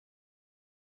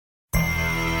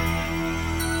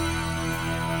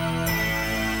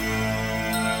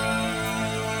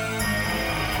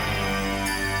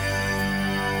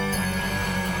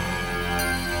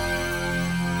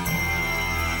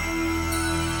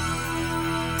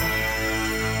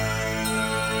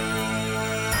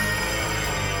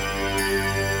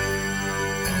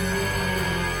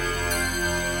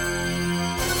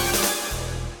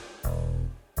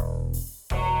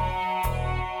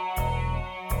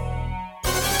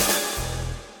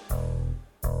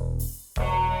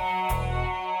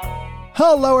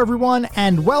Hello everyone,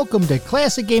 and welcome to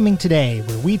Classic Gaming Today,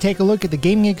 where we take a look at the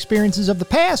gaming experiences of the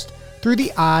past through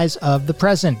the eyes of the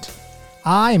present.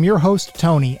 I am your host,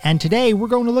 Tony, and today we're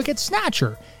going to look at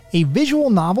Snatcher, a visual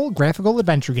novel graphical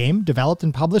adventure game developed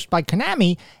and published by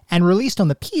Konami and released on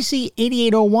the PC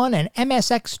 8801 and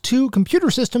MSX2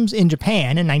 computer systems in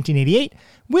Japan in 1988,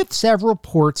 with several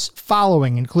ports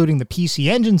following, including the PC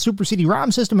Engine Super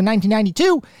CD-ROM system in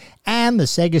 1992 and the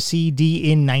Sega CD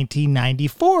in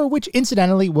 1994, which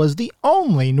incidentally was the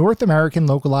only North American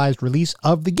localized release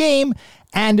of the game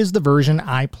and is the version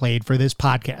I played for this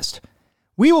podcast.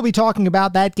 We will be talking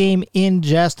about that game in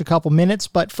just a couple minutes,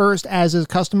 but first, as is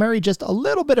customary, just a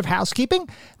little bit of housekeeping.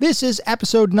 This is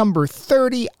episode number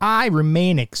 30. I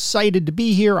remain excited to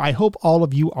be here. I hope all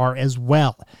of you are as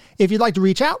well. If you'd like to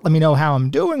reach out, let me know how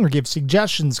I'm doing or give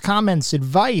suggestions, comments,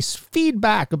 advice,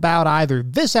 feedback about either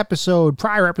this episode,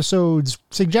 prior episodes,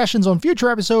 suggestions on future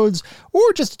episodes,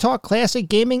 or just to talk classic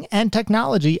gaming and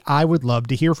technology. I would love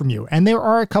to hear from you. And there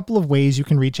are a couple of ways you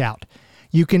can reach out.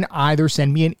 You can either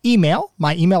send me an email.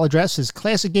 My email address is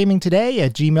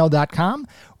classicgamingtoday@gmail.com,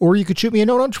 or you could shoot me a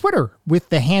note on Twitter with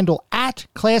the handle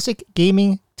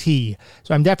 @classicgamingt.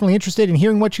 So I'm definitely interested in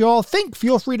hearing what you all think.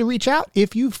 Feel free to reach out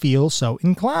if you feel so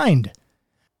inclined.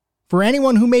 For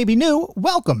anyone who may be new,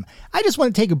 welcome. I just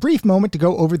want to take a brief moment to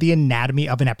go over the anatomy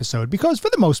of an episode, because for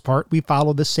the most part, we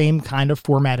follow the same kind of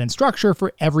format and structure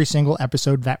for every single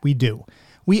episode that we do.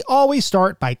 We always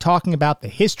start by talking about the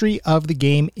history of the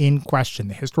game in question,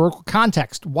 the historical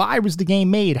context. Why was the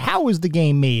game made? How was the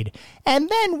game made? And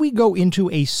then we go into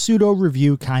a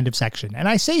pseudo-review kind of section. And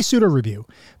I say pseudo-review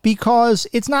because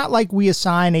it's not like we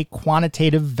assign a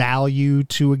quantitative value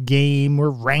to a game or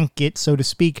rank it, so to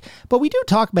speak, but we do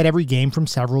talk about every game from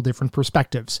several different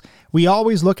perspectives. We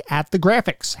always look at the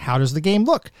graphics. How does the game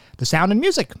look? The sound and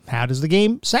music. How does the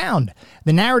game sound?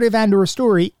 The narrative and or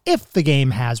story, if the game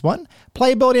has one.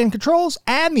 Playability and controls,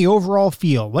 and the overall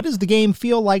feel. What does the game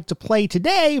feel like to play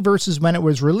today versus when it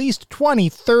was released 20,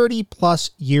 30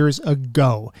 plus years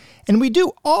ago? And we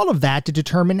do all of that to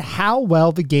determine how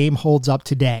well the game holds up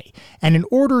today. And in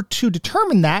order to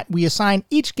determine that, we assign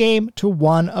each game to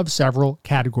one of several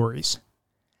categories.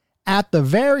 At the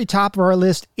very top of our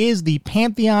list is the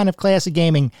Pantheon of Classic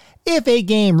Gaming. If a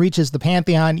game reaches the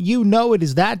Pantheon, you know it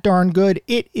is that darn good.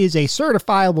 It is a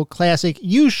certifiable classic.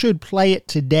 You should play it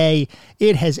today.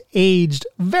 It has aged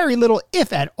very little,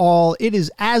 if at all. It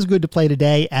is as good to play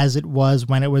today as it was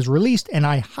when it was released, and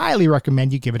I highly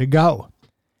recommend you give it a go.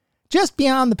 Just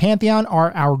beyond the Pantheon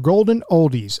are our golden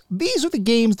oldies. These are the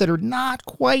games that are not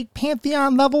quite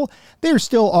Pantheon level. They're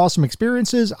still awesome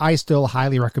experiences. I still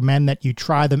highly recommend that you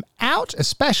try them out,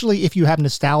 especially if you have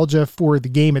nostalgia for the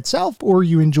game itself or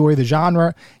you enjoy the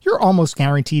genre. You're almost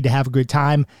guaranteed to have a good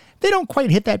time. They don't quite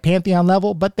hit that Pantheon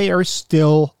level, but they are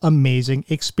still amazing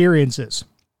experiences.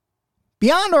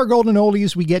 Beyond our golden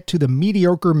oldies, we get to the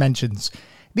mediocre mentions.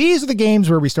 These are the games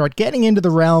where we start getting into the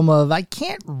realm of, I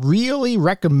can't really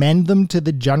recommend them to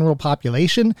the general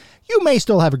population. You may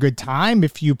still have a good time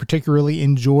if you particularly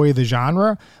enjoy the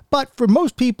genre, but for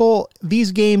most people,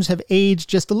 these games have aged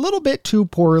just a little bit too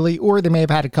poorly, or they may have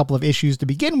had a couple of issues to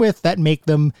begin with that make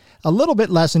them a little bit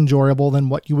less enjoyable than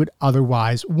what you would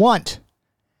otherwise want.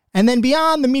 And then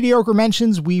beyond the mediocre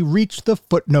mentions, we reach the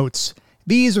footnotes.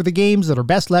 These are the games that are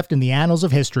best left in the annals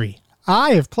of history.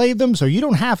 I have played them, so you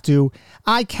don't have to.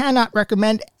 I cannot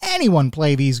recommend anyone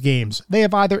play these games. They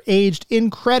have either aged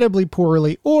incredibly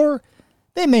poorly, or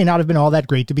they may not have been all that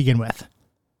great to begin with.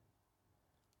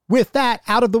 With that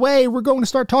out of the way, we're going to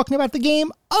start talking about the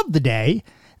game of the day.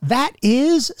 That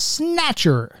is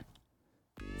Snatcher.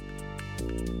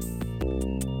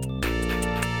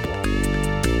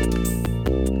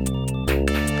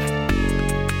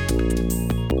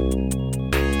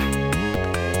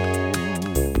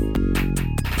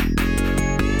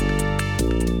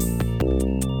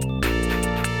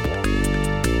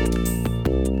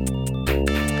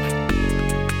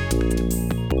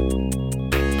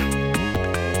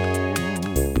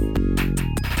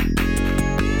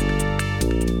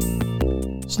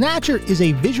 Snatcher is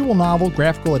a visual novel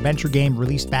graphical adventure game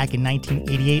released back in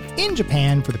 1988 in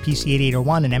Japan for the PC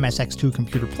 8801 and MSX2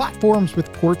 computer platforms,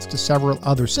 with ports to several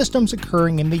other systems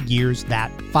occurring in the years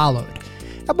that followed.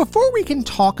 Now, before we can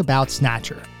talk about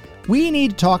Snatcher, we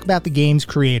need to talk about the game's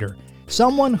creator,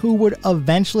 someone who would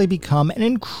eventually become an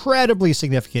incredibly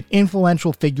significant,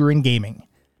 influential figure in gaming.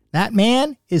 That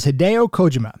man is Hideo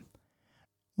Kojima.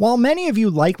 While many of you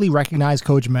likely recognize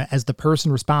Kojima as the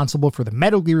person responsible for the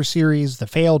Metal Gear series, the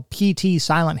failed PT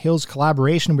Silent Hills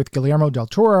collaboration with Guillermo del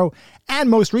Toro, and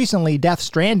most recently Death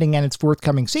Stranding and its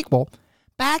forthcoming sequel,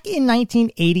 back in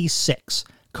 1986,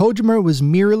 Kojima was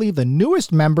merely the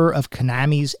newest member of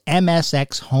Konami's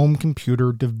MSX home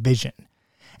computer division.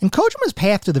 And Kojima's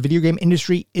path to the video game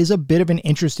industry is a bit of an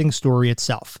interesting story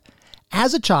itself.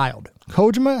 As a child,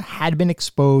 Kojima had been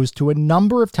exposed to a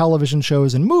number of television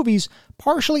shows and movies,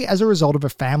 partially as a result of a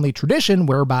family tradition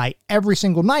whereby every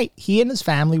single night he and his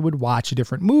family would watch a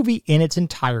different movie in its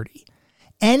entirety.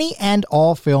 Any and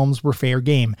all films were fair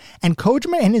game, and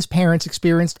Kojima and his parents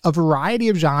experienced a variety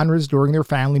of genres during their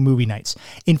family movie nights.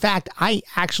 In fact, I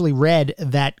actually read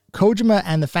that Kojima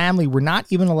and the family were not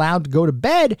even allowed to go to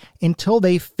bed until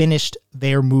they finished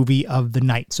their movie of the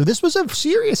night. So this was a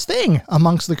serious thing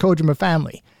amongst the Kojima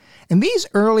family. And these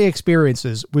early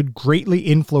experiences would greatly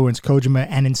influence Kojima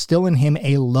and instill in him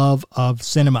a love of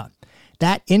cinema.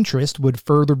 That interest would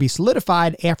further be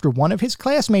solidified after one of his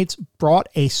classmates brought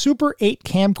a Super 8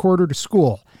 camcorder to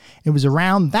school. It was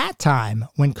around that time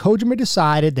when Kojima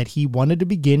decided that he wanted to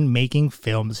begin making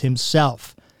films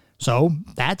himself. So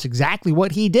that's exactly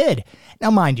what he did.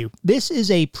 Now mind you, this is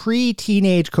a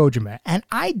pre-teenage Kojima, and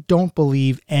I don't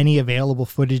believe any available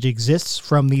footage exists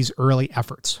from these early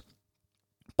efforts.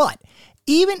 But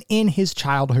even in his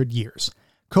childhood years,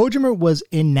 Kojima was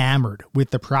enamored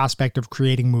with the prospect of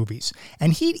creating movies,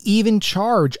 and he'd even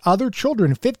charge other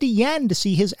children 50 yen to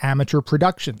see his amateur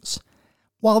productions.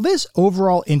 While this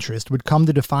overall interest would come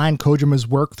to define Kojima's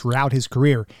work throughout his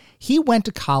career, he went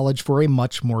to college for a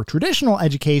much more traditional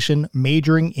education,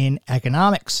 majoring in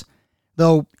economics.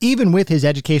 Though, even with his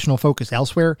educational focus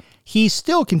elsewhere, he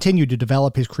still continued to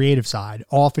develop his creative side,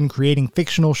 often creating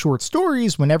fictional short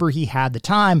stories whenever he had the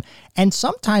time, and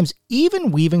sometimes even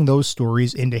weaving those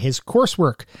stories into his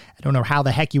coursework. I don't know how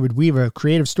the heck you would weave a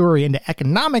creative story into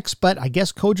economics, but I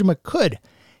guess Kojima could.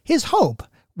 His hope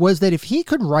was that if he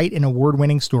could write an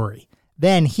award-winning story,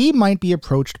 then he might be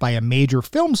approached by a major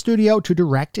film studio to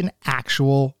direct an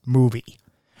actual movie.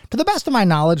 To the best of my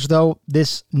knowledge, though,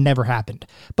 this never happened.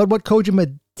 But what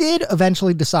Kojima did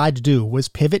eventually decide to do was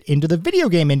pivot into the video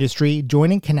game industry,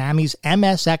 joining Konami's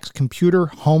MSX computer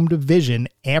home division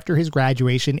after his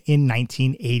graduation in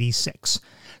 1986.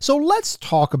 So let's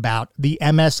talk about the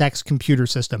MSX computer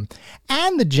system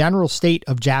and the general state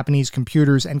of Japanese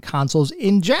computers and consoles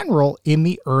in general in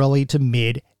the early to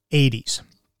mid-80s.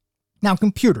 Now,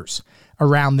 computers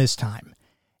around this time,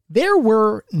 there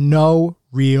were no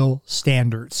real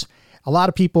standards. A lot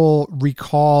of people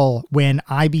recall when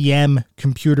IBM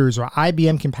computers or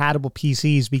IBM compatible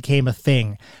PCs became a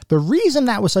thing. The reason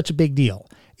that was such a big deal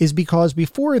is because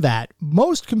before that,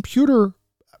 most computer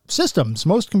systems,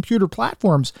 most computer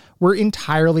platforms were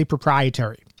entirely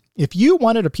proprietary. If you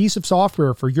wanted a piece of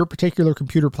software for your particular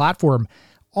computer platform,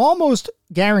 almost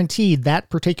guaranteed that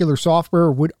particular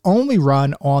software would only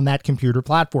run on that computer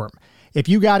platform. If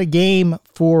you got a game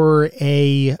for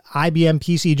a IBM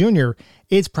PC Junior,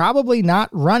 it's probably not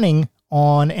running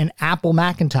on an Apple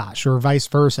Macintosh or vice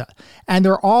versa. And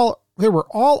there were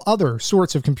all other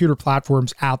sorts of computer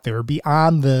platforms out there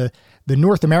beyond the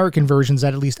North American versions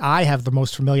that at least I have the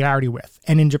most familiarity with.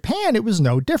 And in Japan, it was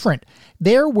no different.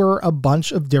 There were a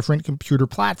bunch of different computer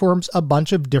platforms, a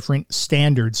bunch of different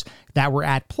standards that were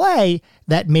at play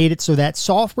that made it so that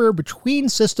software between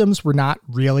systems were not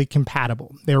really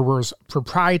compatible. There was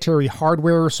proprietary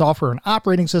hardware, software, and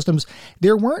operating systems.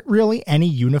 There weren't really any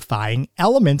unifying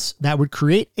elements that would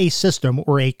create a system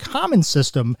or a common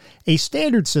system, a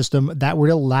standard system that would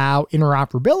allow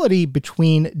interoperability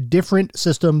between different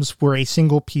systems for a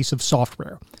single piece of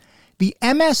software. The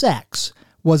MSX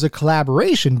was a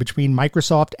collaboration between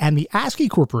Microsoft and the ASCII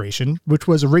Corporation, which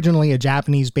was originally a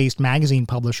Japanese-based magazine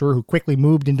publisher who quickly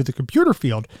moved into the computer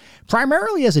field,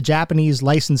 primarily as a Japanese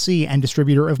licensee and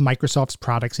distributor of Microsoft's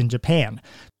products in Japan.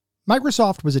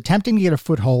 Microsoft was attempting to get a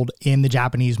foothold in the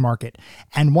Japanese market,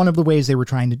 and one of the ways they were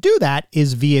trying to do that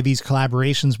is via these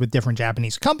collaborations with different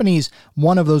Japanese companies.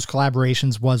 One of those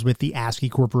collaborations was with the ASCII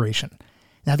Corporation.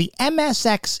 Now, the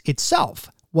MSX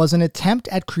itself was an attempt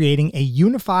at creating a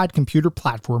unified computer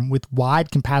platform with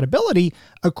wide compatibility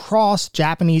across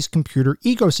Japanese computer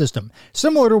ecosystem,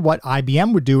 similar to what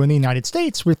IBM would do in the United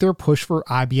States with their push for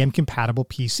IBM-compatible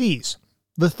PCs.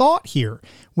 The thought here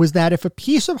was that if a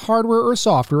piece of hardware or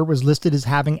software was listed as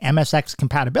having MSX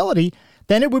compatibility,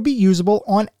 then it would be usable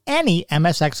on any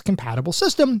MSX-compatible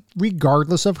system,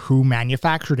 regardless of who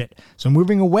manufactured it. So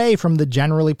moving away from the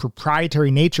generally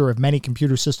proprietary nature of many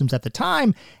computer systems at the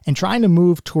time and trying to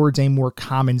move towards a more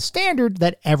common standard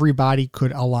that everybody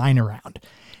could align around.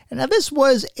 Now, this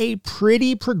was a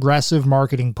pretty progressive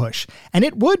marketing push, and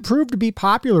it would prove to be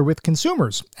popular with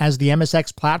consumers, as the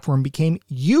MSX platform became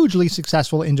hugely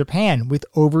successful in Japan, with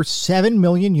over 7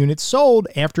 million units sold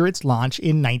after its launch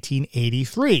in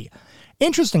 1983.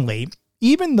 Interestingly,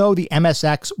 Even though the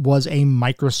MSX was a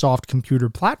Microsoft computer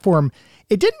platform,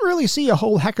 it didn't really see a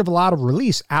whole heck of a lot of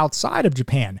release outside of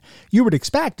Japan. You would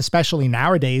expect, especially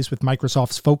nowadays with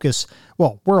Microsoft's focus,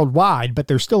 well, worldwide, but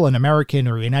they're still an American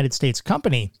or United States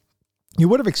company, you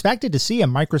would have expected to see a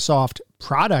Microsoft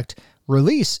product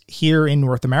release here in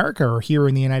North America or here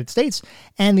in the United States,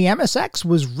 and the MSX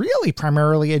was really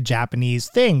primarily a Japanese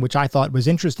thing, which I thought was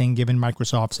interesting given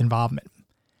Microsoft's involvement.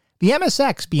 The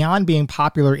MSX, beyond being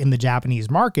popular in the Japanese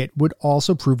market, would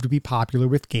also prove to be popular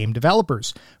with game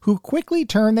developers, who quickly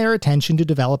turned their attention to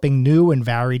developing new and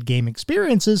varied game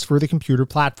experiences for the computer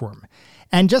platform.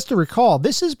 And just to recall,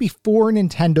 this is before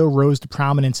Nintendo rose to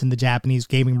prominence in the Japanese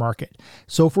gaming market.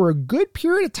 So for a good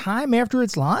period of time after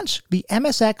its launch, the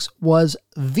MSX was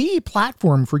the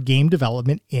platform for game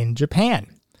development in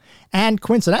Japan. And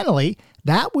coincidentally,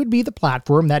 that would be the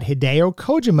platform that Hideo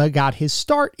Kojima got his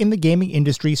start in the gaming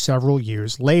industry several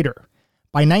years later.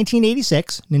 By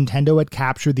 1986, Nintendo had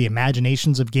captured the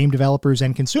imaginations of game developers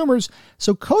and consumers,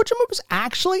 so Kojima was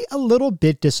actually a little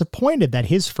bit disappointed that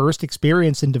his first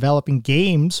experience in developing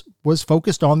games was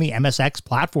focused on the MSX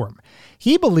platform.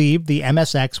 He believed the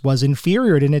MSX was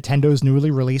inferior to Nintendo's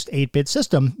newly released 8-bit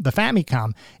system, the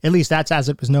Famicom, at least that's as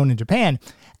it was known in Japan,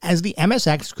 as the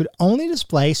MSX could only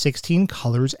display 16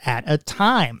 colors at a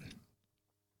time.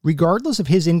 Regardless of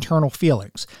his internal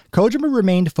feelings, Kojima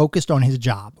remained focused on his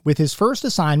job, with his first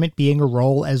assignment being a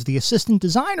role as the assistant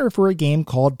designer for a game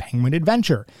called Penguin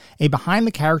Adventure, a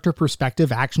behind-the-character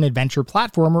perspective action-adventure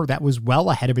platformer that was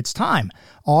well ahead of its time,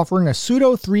 offering a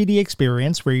pseudo-3D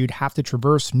experience where you'd have to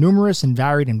traverse numerous and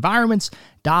varied environments,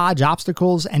 dodge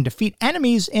obstacles, and defeat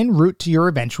enemies en route to your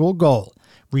eventual goal,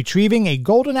 retrieving a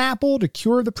golden apple to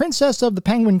cure the princess of the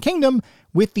Penguin Kingdom,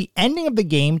 with the ending of the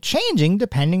game changing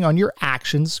depending on your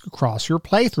actions across your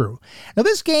playthrough. Now,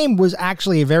 this game was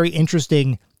actually a very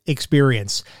interesting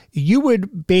experience. You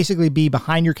would basically be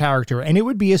behind your character, and it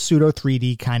would be a pseudo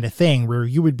 3D kind of thing where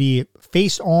you would be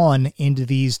face on into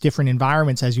these different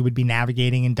environments as you would be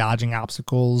navigating and dodging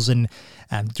obstacles and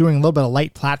doing a little bit of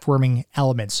light platforming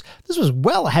elements. This was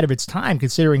well ahead of its time,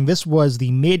 considering this was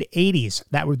the mid-'80s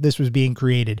that this was being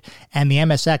created, and the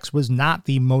MSX was not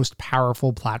the most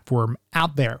powerful platform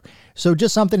out there. So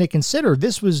just something to consider.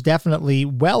 This was definitely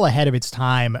well ahead of its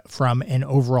time from an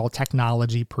overall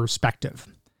technology perspective.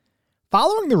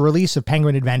 Following the release of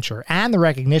Penguin Adventure and the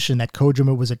recognition that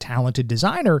Kojima was a talented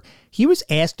designer, he was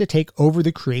asked to take over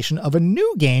the creation of a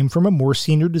new game from a more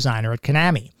senior designer at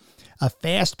Konami, a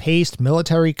fast-paced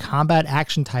military combat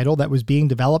action title that was being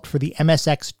developed for the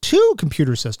MSX2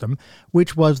 computer system,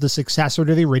 which was the successor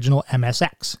to the original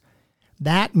MSX.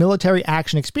 That military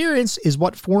action experience is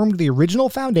what formed the original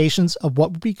foundations of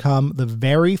what would become the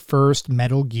very first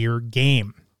Metal Gear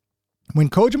game. When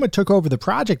Kojima took over the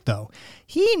project, though,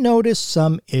 he noticed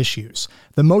some issues,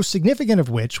 the most significant of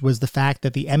which was the fact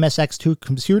that the MSX2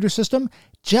 computer system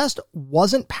just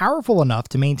wasn't powerful enough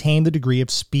to maintain the degree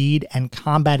of speed and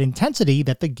combat intensity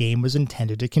that the game was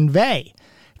intended to convey.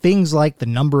 Things like the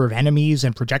number of enemies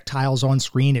and projectiles on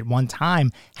screen at one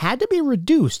time had to be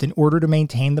reduced in order to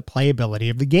maintain the playability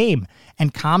of the game,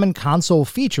 and common console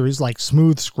features like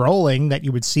smooth scrolling that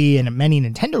you would see in many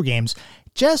Nintendo games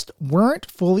just weren't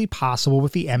fully possible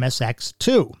with the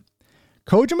MSX2.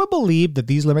 Kojima believed that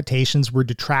these limitations were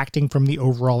detracting from the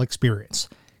overall experience,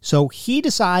 so he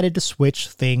decided to switch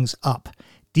things up,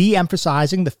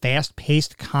 de-emphasizing the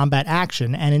fast-paced combat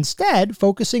action and instead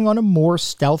focusing on a more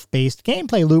stealth-based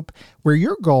gameplay loop where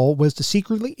your goal was to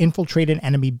secretly infiltrate an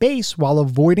enemy base while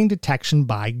avoiding detection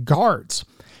by guards.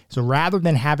 So rather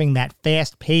than having that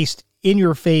fast-paced,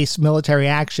 in-your-face military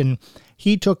action,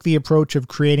 he took the approach of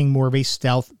creating more of a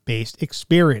stealth-based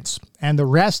experience. And the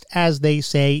rest, as they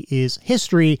say, is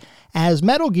history, as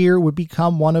Metal Gear would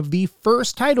become one of the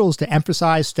first titles to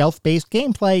emphasize stealth-based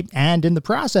gameplay, and in the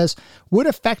process, would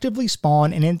effectively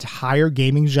spawn an entire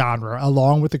gaming genre,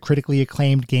 along with the critically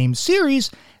acclaimed game series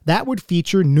that would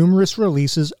feature numerous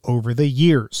releases over the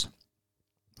years.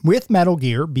 With Metal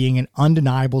Gear being an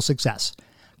undeniable success,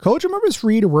 Kojima was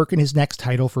free to work on his next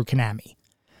title for Konami.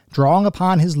 Drawing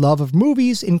upon his love of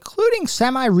movies, including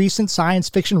semi-recent science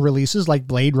fiction releases like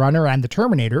Blade Runner and The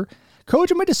Terminator,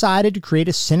 Kojima decided to create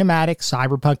a cinematic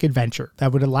cyberpunk adventure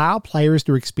that would allow players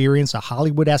to experience a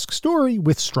Hollywood-esque story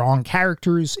with strong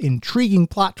characters, intriguing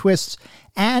plot twists,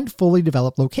 and fully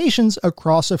developed locations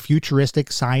across a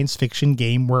futuristic science fiction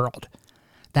game world.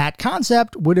 That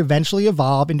concept would eventually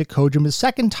evolve into Kojima's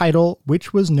second title,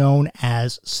 which was known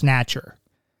as Snatcher.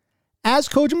 As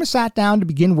Kojima sat down to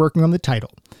begin working on the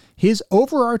title, his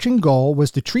overarching goal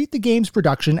was to treat the game's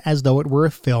production as though it were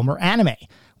a film or anime,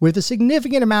 with a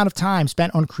significant amount of time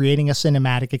spent on creating a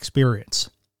cinematic experience.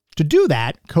 To do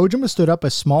that, Kojima stood up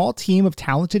a small team of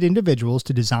talented individuals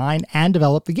to design and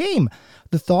develop the game,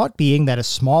 the thought being that a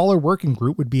smaller working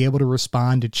group would be able to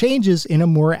respond to changes in a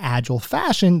more agile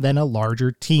fashion than a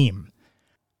larger team.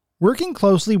 Working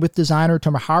closely with designer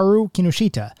Tomoharu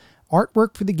Kinoshita,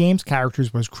 artwork for the game's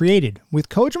characters was created, with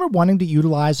Kojima wanting to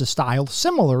utilize a style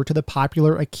similar to the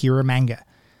popular Akira manga.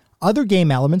 Other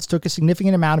game elements took a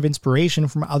significant amount of inspiration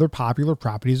from other popular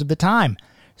properties of the time.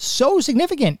 So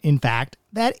significant, in fact,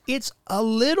 that it's a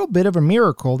little bit of a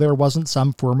miracle there wasn't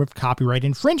some form of copyright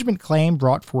infringement claim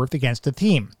brought forth against the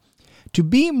theme. To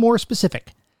be more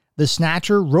specific, the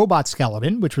Snatcher robot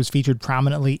skeleton, which was featured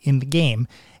prominently in the game,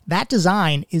 that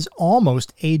design is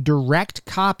almost a direct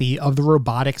copy of the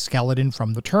robotic skeleton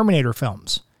from the Terminator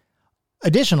films.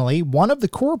 Additionally, one of the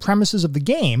core premises of the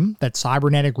game, that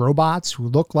cybernetic robots who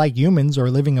look like humans are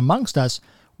living amongst us,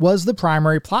 was the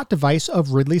primary plot device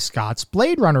of Ridley Scott's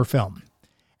Blade Runner film.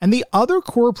 And the other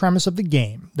core premise of the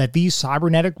game, that these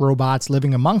cybernetic robots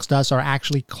living amongst us are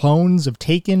actually clones of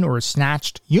taken or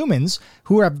snatched humans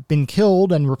who have been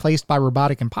killed and replaced by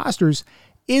robotic imposters,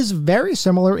 is very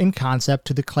similar in concept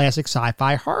to the classic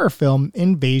sci-fi horror film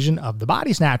Invasion of the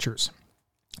Body Snatchers.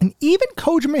 And even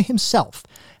Kojima himself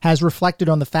has reflected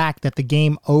on the fact that the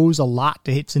game owes a lot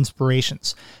to its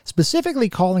inspirations, specifically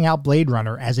calling out Blade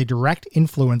Runner as a direct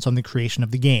influence on the creation of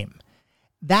the game.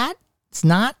 That's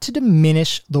not to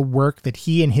diminish the work that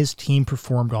he and his team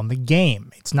performed on the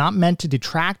game. It's not meant to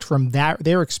detract from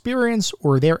their experience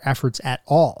or their efforts at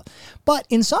all. But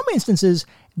in some instances,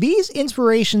 these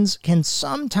inspirations can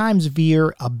sometimes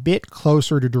veer a bit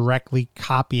closer to directly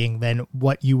copying than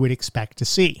what you would expect to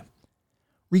see.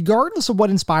 Regardless of what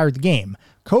inspired the game,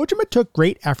 Kojima took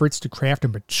great efforts to craft a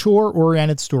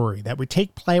mature-oriented story that would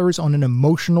take players on an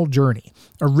emotional journey,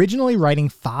 originally writing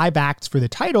 5 acts for the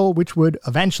title, which would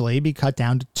eventually be cut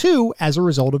down to 2 as a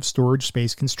result of storage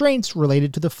space constraints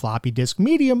related to the floppy disk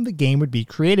medium the game would be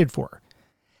created for.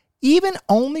 Even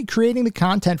only creating the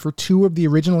content for 2 of the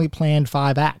originally planned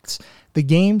 5 acts, the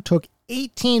game took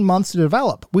 18 months to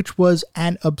develop, which was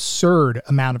an absurd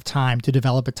amount of time to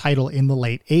develop a title in the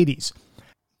late 80s.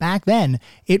 Back then,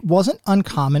 it wasn't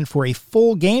uncommon for a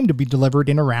full game to be delivered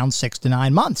in around 6 to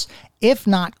 9 months, if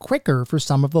not quicker for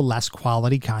some of the less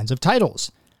quality kinds of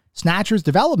titles. Snatcher's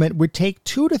development would take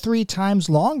 2 to 3 times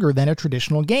longer than a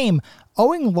traditional game,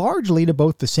 owing largely to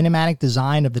both the cinematic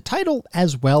design of the title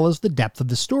as well as the depth of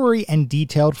the story and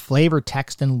detailed flavor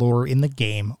text and lore in the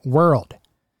game world.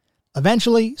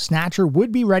 Eventually, Snatcher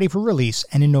would be ready for release,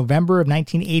 and in November of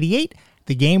 1988,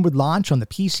 the game would launch on the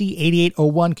PC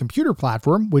 8801 computer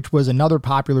platform, which was another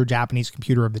popular Japanese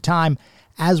computer of the time,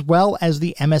 as well as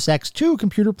the MSX2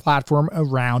 computer platform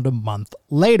around a month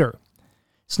later.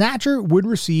 Snatcher would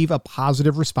receive a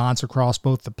positive response across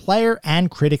both the player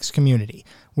and critics community,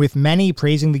 with many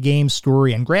praising the game's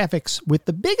story and graphics, with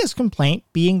the biggest complaint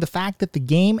being the fact that the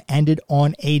game ended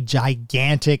on a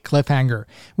gigantic cliffhanger,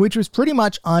 which was pretty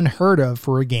much unheard of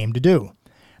for a game to do.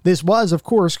 This was, of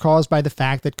course, caused by the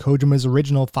fact that Kojima's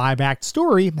original 5-act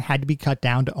story had to be cut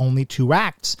down to only 2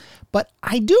 acts, but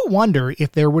I do wonder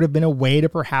if there would have been a way to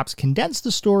perhaps condense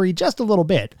the story just a little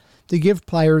bit to give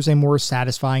players a more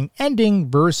satisfying ending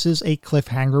versus a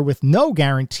cliffhanger with no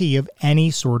guarantee of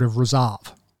any sort of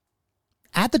resolve.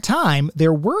 At the time,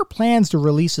 there were plans to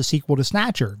release a sequel to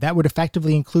Snatcher that would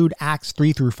effectively include Acts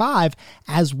 3 through 5,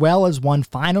 as well as one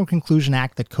final conclusion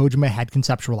act that Kojima had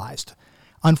conceptualized.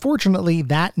 Unfortunately,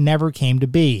 that never came to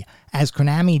be, as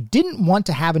Konami didn't want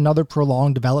to have another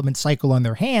prolonged development cycle on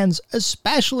their hands,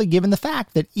 especially given the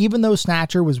fact that even though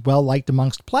Snatcher was well liked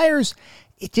amongst players,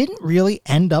 it didn't really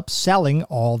end up selling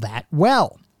all that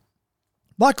well.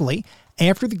 Luckily,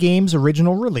 after the game's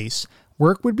original release,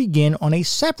 work would begin on a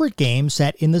separate game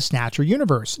set in the Snatcher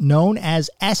universe, known as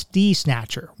SD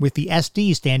Snatcher, with the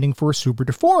SD standing for Super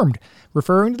Deformed,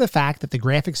 referring to the fact that the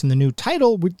graphics in the new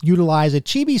title would utilize a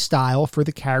chibi style for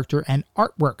the character and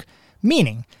artwork,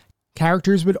 meaning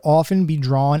characters would often be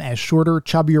drawn as shorter,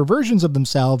 chubbier versions of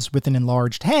themselves with an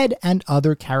enlarged head and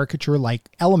other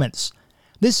caricature-like elements.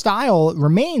 This style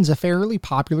remains a fairly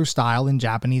popular style in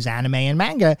Japanese anime and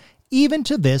manga, even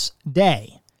to this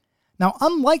day. Now,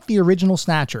 unlike the original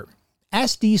Snatcher,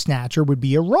 SD Snatcher would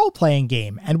be a role-playing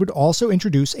game and would also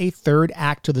introduce a 3rd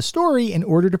act to the story in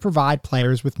order to provide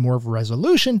players with more of a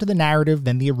resolution to the narrative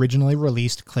than the originally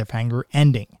released cliffhanger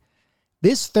ending.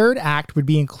 This 3rd act would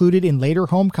be included in later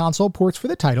home console ports for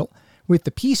the title, with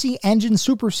the PC Engine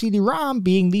Super CD-ROM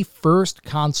being the first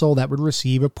console that would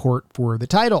receive a port for the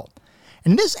title.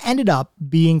 And this ended up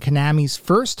being Konami's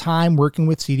first time working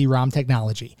with CD-ROM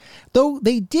technology, though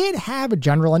they did have a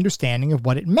general understanding of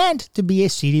what it meant to be a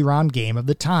CD-ROM game of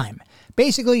the time,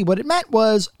 Basically, what it meant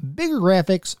was bigger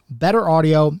graphics, better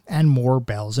audio, and more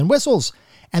bells and whistles.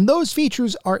 And those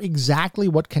features are exactly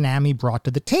what Konami brought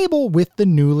to the table with the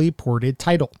newly ported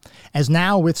title. As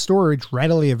now with storage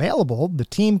readily available, the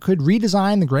team could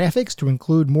redesign the graphics to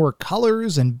include more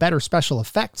colors and better special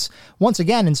effects, once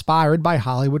again inspired by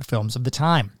Hollywood films of the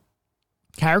time.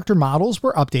 Character models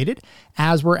were updated,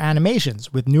 as were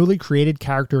animations, with newly created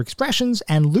character expressions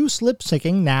and loose lip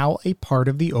syncing now a part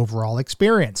of the overall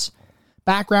experience.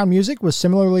 Background music was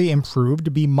similarly improved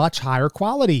to be much higher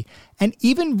quality, and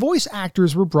even voice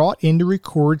actors were brought in to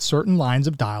record certain lines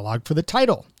of dialogue for the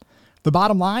title. The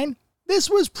bottom line? This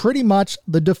was pretty much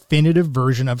the definitive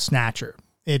version of Snatcher,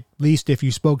 at least if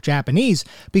you spoke Japanese,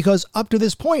 because up to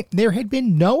this point there had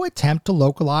been no attempt to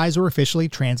localize or officially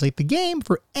translate the game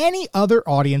for any other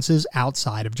audiences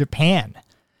outside of Japan.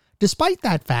 Despite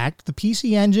that fact, the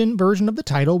PC Engine version of the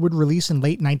title would release in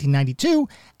late 1992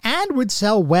 and would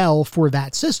sell well for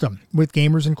that system, with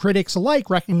gamers and critics alike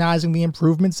recognizing the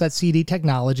improvements that CD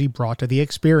technology brought to the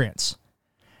experience.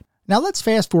 Now let's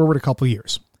fast forward a couple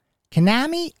years.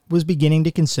 Konami was beginning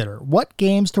to consider what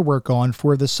games to work on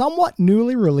for the somewhat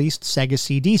newly released Sega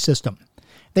CD system.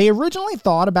 They originally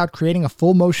thought about creating a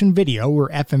full motion video or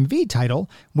FMV title,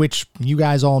 which you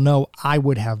guys all know I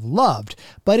would have loved,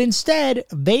 but instead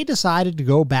they decided to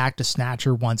go back to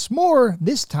Snatcher once more,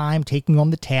 this time taking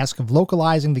on the task of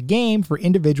localizing the game for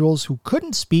individuals who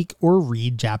couldn't speak or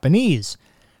read Japanese.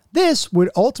 This would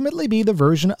ultimately be the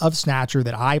version of Snatcher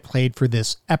that I played for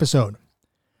this episode.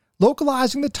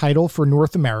 Localizing the title for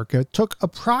North America took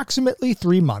approximately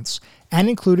 3 months and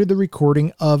included the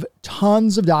recording of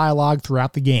tons of dialogue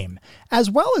throughout the game, as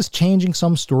well as changing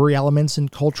some story elements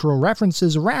and cultural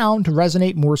references around to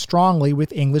resonate more strongly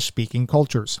with English-speaking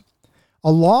cultures.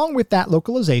 Along with that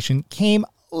localization came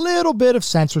a little bit of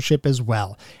censorship as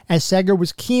well, as Sega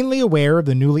was keenly aware of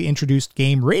the newly introduced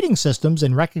game rating systems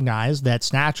and recognized that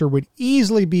Snatcher would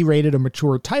easily be rated a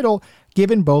mature title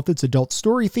given both its adult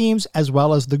story themes as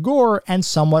well as the gore and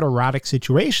somewhat erotic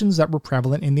situations that were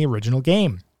prevalent in the original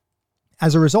game.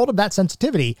 As a result of that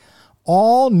sensitivity,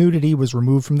 all nudity was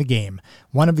removed from the game.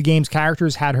 One of the game's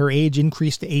characters had her age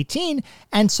increased to 18,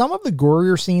 and some of the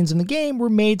gorier scenes in the game were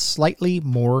made slightly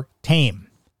more tame.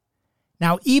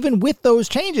 Now, even with those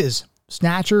changes,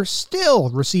 Snatcher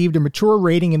still received a mature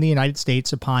rating in the United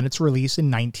States upon its release in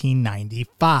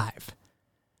 1995.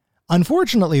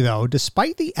 Unfortunately, though,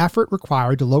 despite the effort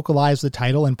required to localize the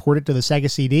title and port it to the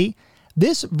Sega CD,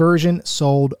 this version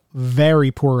sold very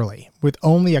poorly, with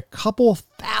only a couple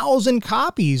thousand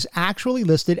copies actually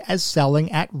listed as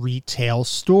selling at retail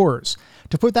stores.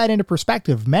 To put that into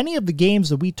perspective, many of the games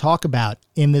that we talk about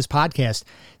in this podcast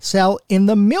sell in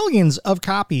the millions of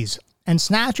copies, and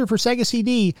Snatcher for Sega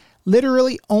CD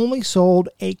literally only sold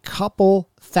a couple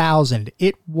thousand.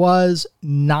 It was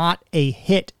not a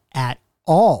hit at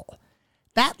all.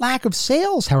 That lack of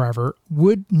sales, however,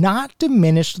 would not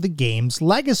diminish the game's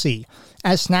legacy,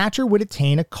 as Snatcher would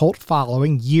attain a cult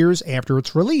following years after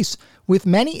its release, with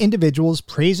many individuals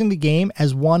praising the game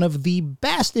as one of the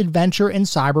best adventure and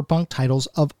cyberpunk titles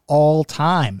of all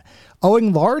time,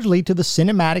 owing largely to the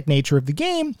cinematic nature of the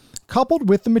game, coupled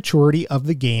with the maturity of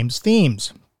the game's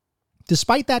themes.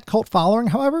 Despite that cult following,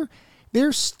 however,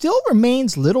 there still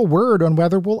remains little word on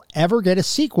whether we'll ever get a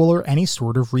sequel or any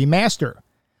sort of remaster.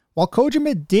 While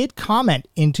Kojima did comment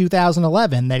in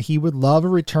 2011 that he would love a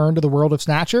return to the world of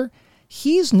Snatcher,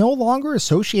 he's no longer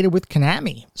associated with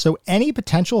Konami, so any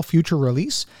potential future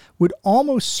release would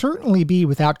almost certainly be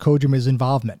without Kojima's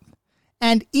involvement.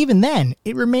 And even then,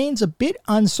 it remains a bit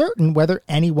uncertain whether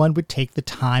anyone would take the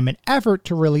time and effort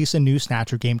to release a new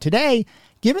Snatcher game today,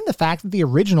 given the fact that the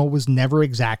original was never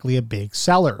exactly a big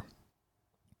seller.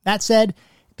 That said,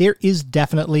 there is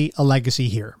definitely a legacy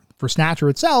here. For Snatcher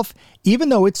itself, even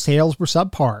though its sales were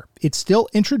subpar, it still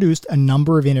introduced a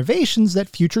number of innovations that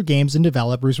future games and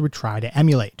developers would try to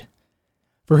emulate.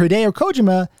 For Hideo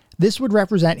Kojima, this would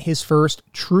represent his first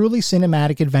truly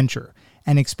cinematic adventure,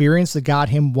 an experience that got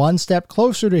him one step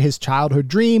closer to his childhood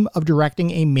dream of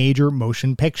directing a major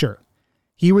motion picture.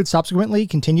 He would subsequently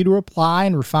continue to apply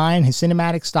and refine his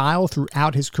cinematic style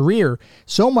throughout his career,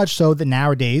 so much so that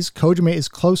nowadays Kojima is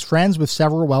close friends with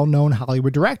several well-known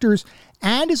Hollywood directors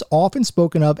and is often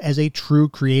spoken of as a true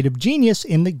creative genius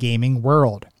in the gaming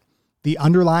world. The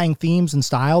underlying themes and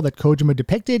style that Kojima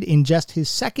depicted in just his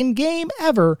second game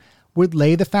ever would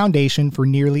lay the foundation for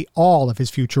nearly all of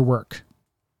his future work.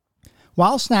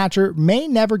 While Snatcher may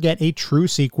never get a true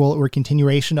sequel or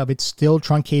continuation of its still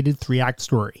truncated 3-act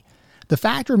story, the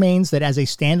fact remains that as a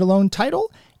standalone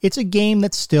title, it's a game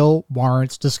that still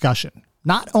warrants discussion.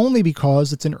 not only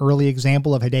because it's an early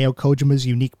example of Hideo Kojima's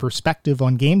unique perspective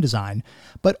on game design,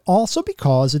 but also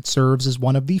because it serves as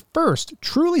one of the first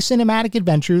truly cinematic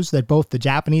adventures that both the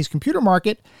Japanese computer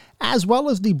market, as well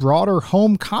as the broader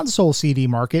home console CD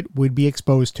market, would be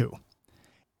exposed to.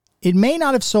 It may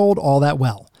not have sold all that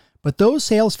well, but those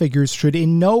sales figures should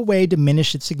in no way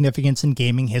diminish its significance in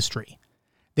gaming history.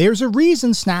 There's a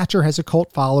reason Snatcher has a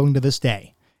cult following to this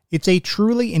day. It's a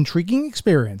truly intriguing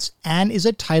experience and is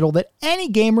a title that any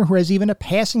gamer who has even a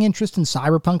passing interest in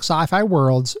cyberpunk sci-fi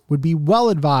worlds would be well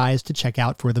advised to check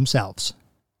out for themselves.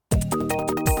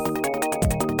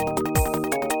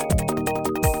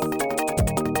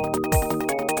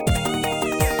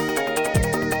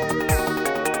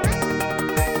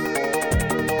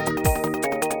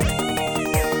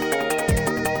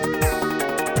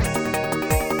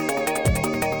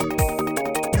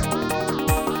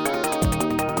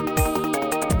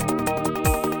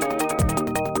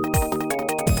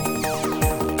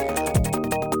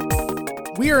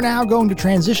 We are now going to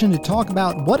transition to talk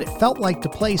about what it felt like to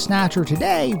play Snatcher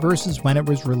today versus when it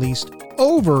was released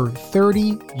over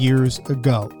 30 years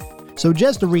ago. So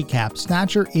just to recap,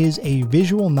 Snatcher is a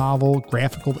visual novel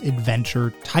graphical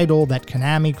adventure title that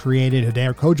Konami created.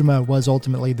 Hideo Kojima was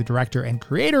ultimately the director and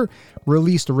creator,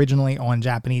 released originally on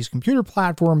Japanese computer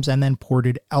platforms and then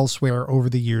ported elsewhere over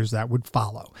the years that would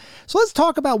follow. So let's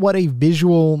talk about what a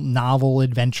visual novel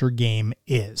adventure game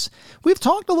is. We've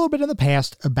talked a little bit in the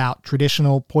past about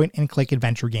traditional point-and-click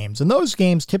adventure games, and those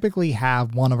games typically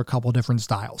have one of a couple different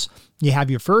styles. You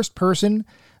have your first-person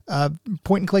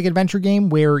point-and-click adventure game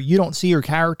where you don't see your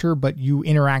character, but you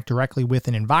interact directly with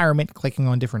an environment, clicking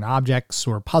on different objects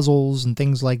or puzzles and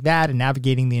things like that, and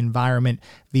navigating the environment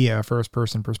via a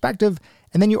first-person perspective.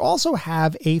 And then you also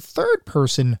have a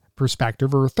third-person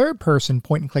perspective or a third-person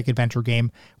point-and-click adventure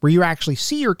game where you actually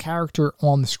see your character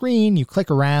on the screen, you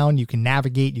click around, you can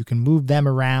navigate, you can move them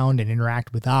around and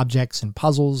interact with objects and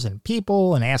puzzles and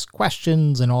people and ask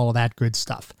questions and all of that good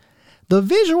stuff. The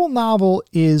visual novel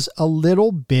is a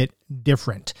little bit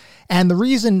different. And the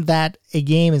reason that a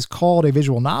game is called a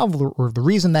visual novel, or the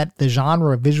reason that the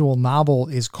genre of visual novel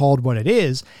is called what it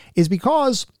is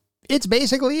because it's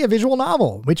basically a visual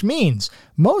novel, which means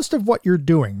most of what you're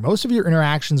doing, most of your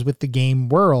interactions with the game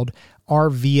world are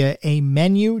via a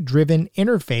menu-driven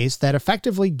interface that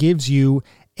effectively gives you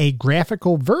a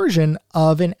graphical version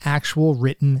of an actual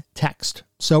written text.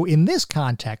 So in this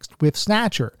context, with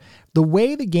Snatcher, the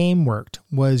way the game worked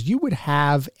was you would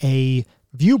have a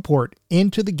viewport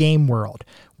into the game world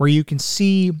where you can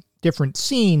see different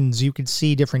scenes, you could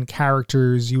see different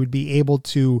characters, you would be able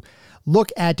to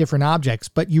look at different objects,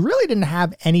 but you really didn't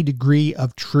have any degree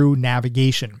of true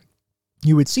navigation.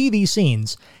 You would see these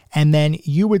scenes, and then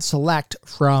you would select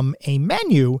from a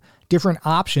menu different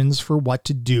options for what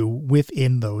to do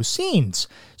within those scenes.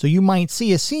 So you might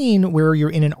see a scene where you're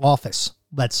in an office,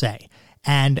 let's say.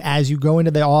 And as you go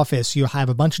into the office, you'll have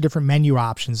a bunch of different menu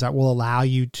options that will allow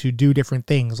you to do different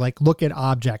things like look at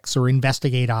objects or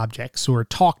investigate objects or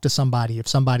talk to somebody if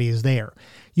somebody is there.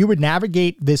 You would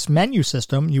navigate this menu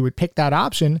system, you would pick that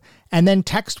option, and then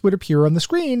text would appear on the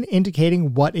screen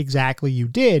indicating what exactly you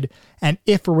did. And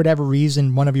if for whatever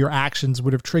reason one of your actions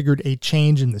would have triggered a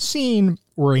change in the scene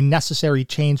or a necessary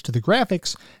change to the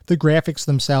graphics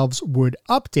themselves would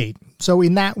update. So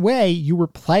in that way, you were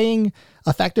playing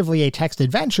effectively a text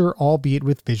adventure, albeit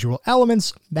with visual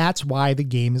elements. That's why the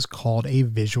game is called a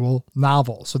visual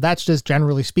novel. So that's just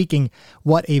generally speaking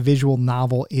what a visual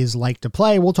novel is like to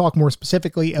play. We'll talk more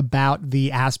specifically about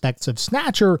the aspects of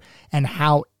Snatcher and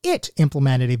how it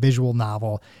implemented a visual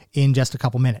novel in just a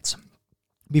couple minutes.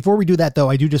 Before we do that, though,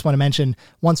 I do just want to mention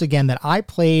once again that I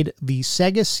played the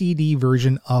Sega CD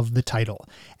version of the title.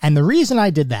 And the reason I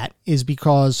did that is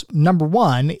because, number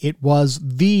one, it was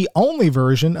the only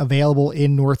version available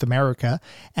in North America.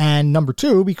 And number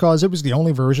two, because it was the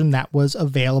only version that was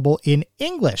available in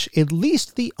English, at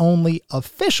least the only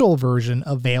official version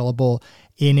available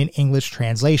in an English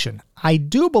translation. I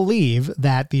do believe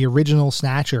that the original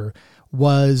Snatcher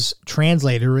was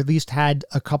translated, or at least had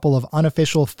a couple of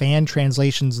unofficial fan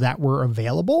translations that were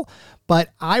available, but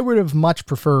I would have much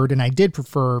preferred, and I did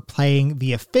prefer, playing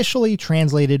the officially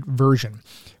translated version.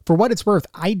 For what it's worth,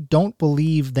 I don't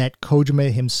believe that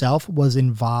Kojima himself was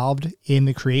involved in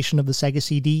the creation of the Sega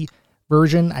CD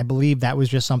version. I believe that was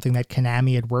just something that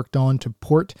Konami had worked on to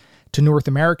port to North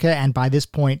America, and by this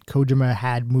point, Kojima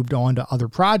had moved on to other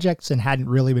projects and hadn't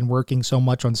really been working so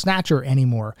much on Snatcher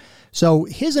anymore. So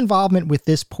his involvement with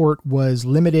this port was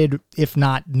limited, if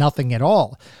not nothing at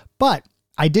all. But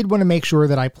I did want to make sure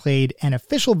that I played an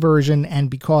official version, and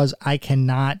because I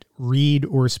cannot read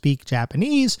or speak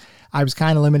Japanese, I was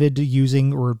kind of limited to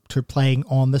using or to playing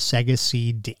on the Sega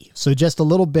CD. So just a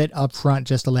little bit up front,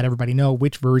 just to let everybody know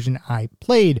which version I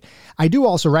played. I do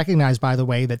also recognize, by the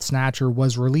way, that Snatcher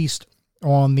was released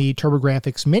on the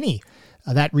TurboGrafx Mini.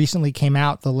 That recently came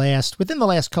out within the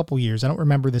last couple years. I don't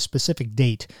remember the specific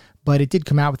date, but it did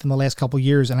come out within the last couple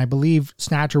years, and I believe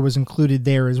Snatcher was included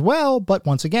there as well. But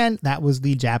once again, that was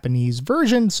the Japanese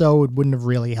version, so it wouldn't have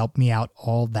really helped me out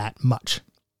all that much.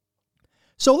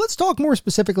 So let's talk more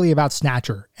specifically about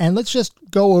Snatcher, and let's just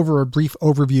go over a brief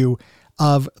overview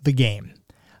of the game.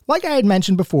 Like I had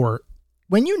mentioned before,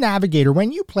 when you navigate or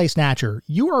when you play Snatcher,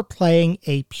 you are playing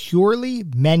a purely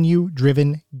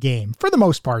menu-driven game. For the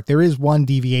most part, there is one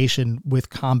deviation with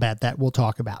combat that we'll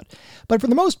talk about. But for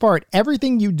the most part,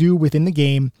 everything you do within the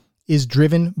game is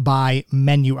driven by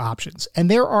menu options. And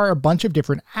there are a bunch of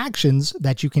different actions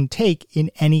that you can take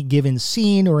in any given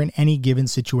scene or in any given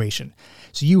situation.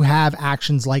 So you have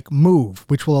actions like move,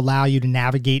 which will allow you to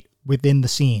navigate within the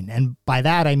scene. And by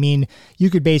that, I mean, you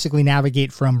could basically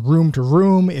navigate from room to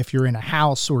room if you're in a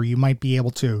house, or you might be able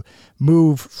to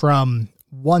move from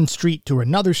one street to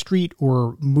another street,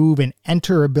 or move and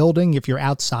enter a building if you're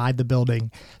outside the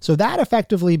building. So that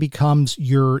effectively becomes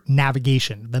your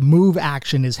navigation. The move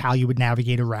action is how you would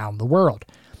navigate around the world.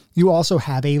 You also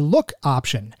have a look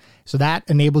option. So that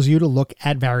enables you to look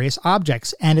at various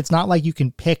objects. And it's not like you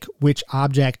can pick which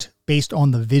object based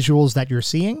on the visuals that you're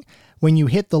seeing. When you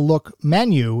hit the look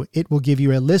menu, it will give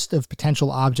you a list of potential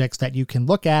objects that you can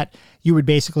look at. You would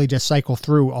basically just cycle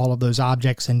through all of those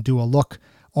objects and do a look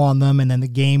on them, and then the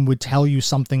game would tell you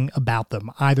something about them,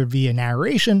 either via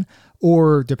narration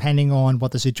or, depending on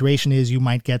what the situation is, you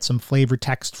might get some flavor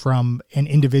text from an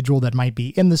individual that might be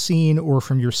in the scene or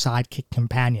from your sidekick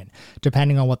companion,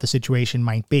 depending on what the situation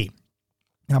might be.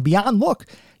 Now, beyond look,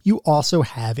 you also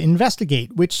have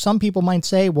investigate, which some people might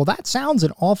say, well, that sounds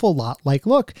an awful lot like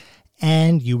look.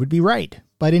 And you would be right.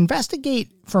 But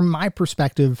investigate, from my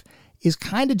perspective, is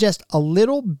kind of just a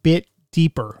little bit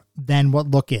deeper than what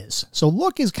look is. So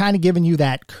look is kind of giving you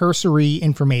that cursory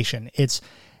information.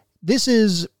 This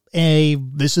is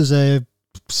a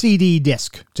CD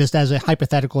disc, just as a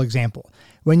hypothetical example.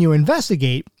 When you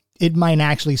investigate, it might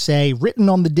actually say, written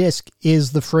on the disc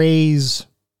is the phrase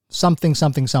something,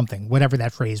 something, something, whatever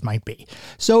that phrase might be.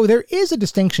 So there is a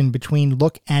distinction between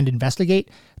look and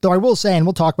investigate, though I will say, and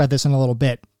we'll talk about this in a little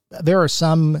bit, there are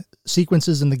some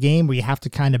sequences in the game where you have to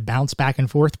kind of bounce back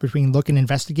and forth between look and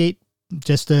investigate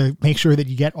just to make sure that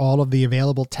you get all of the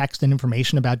available text and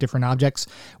information about different objects,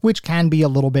 which can be a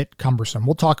little bit cumbersome.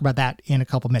 We'll talk about that in a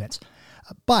couple minutes.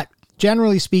 But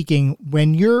generally speaking,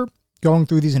 when you're going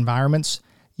through these environments,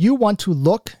 you want to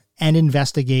look and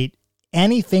investigate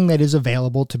anything that is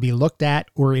available to be looked at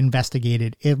or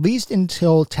investigated, at least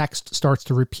until text starts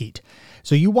to repeat.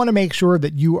 So you want to make sure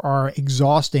that you are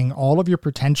exhausting all of your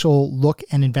potential look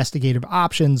and investigative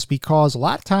options, because a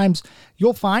lot of times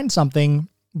you'll find something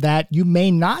that you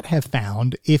may not have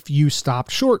found if you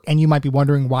stopped short, and you might be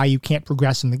wondering why you can't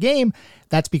progress in the game.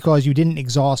 That's because you didn't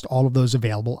exhaust all of those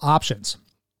available options.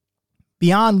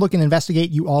 Beyond look and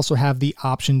investigate, you also have the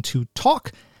option to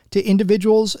talk to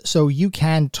individuals, so you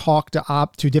can talk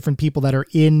to different people that are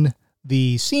in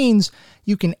the scenes.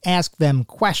 You can ask them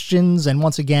questions, and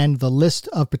once again, the list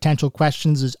of potential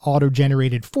questions is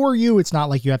auto-generated for you. It's not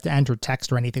like you have to enter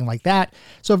text or anything like that.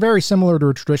 So very similar to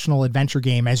a traditional adventure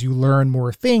game, as you learn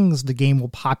more things, the game will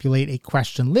populate a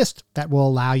question list that will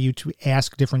allow you to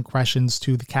ask different questions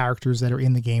to the characters that are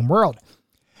in the game world.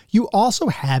 You also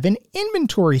have an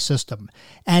inventory system,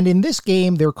 and in this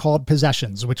game, they're called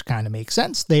possessions, which kind of makes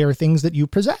sense. They are things that you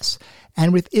possess.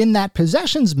 And within that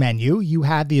possessions menu, you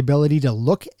have the ability to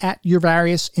look at your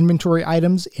various inventory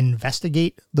items,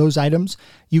 investigate those items.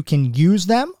 You can use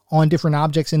them on different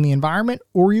objects in the environment,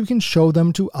 or you can show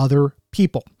them to other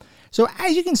people. So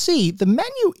as you can see, the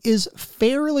menu is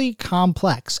fairly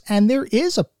complex, and there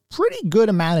is a pretty good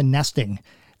amount of nesting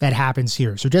that happens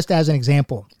here. So just as an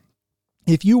example,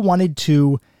 if you wanted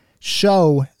to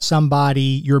show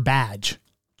somebody your badge,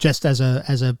 just as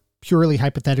a purely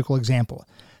hypothetical example,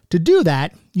 to do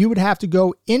that, you would have to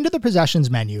go into the possessions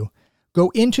menu,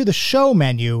 go into the show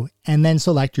menu, and then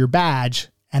select your badge,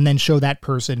 and then show that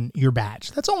person your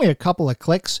badge. That's only a couple of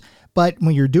clicks, but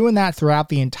when you're doing that throughout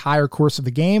the entire course of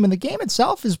the game, and the game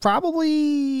itself is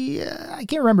probably, I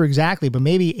can't remember exactly, but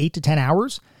maybe 8 to 10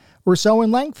 hours or so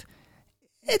in length,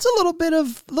 it's a little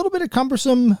bit of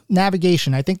cumbersome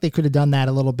navigation. I think they could have done that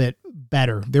a little bit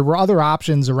better. There were other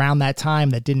options around that time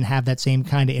that didn't have that same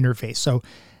kind of interface. So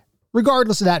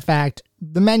Regardless of that fact,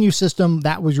 the menu system,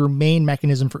 that was your main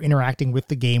mechanism for interacting with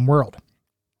the game world.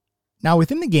 Now,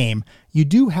 within the game, you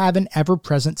do have an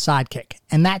ever-present sidekick,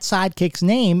 and that sidekick's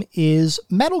name is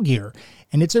Metal Gear,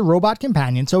 and it's a robot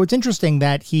companion. So it's interesting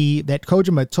that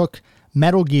Kojima took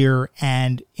Metal Gear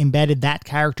and embedded that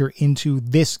character into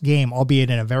this game,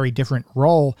 albeit in a very different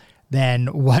role than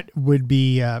what would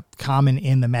be common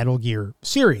in the Metal Gear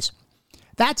series.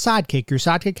 That sidekick, your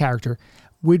sidekick character,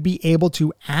 would be able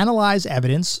to analyze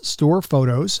evidence, store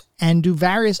photos, and do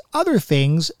various other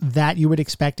things that you would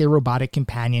expect a robotic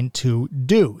companion to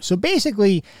do. So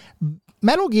basically,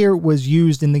 Metal Gear was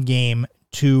used in the game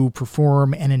to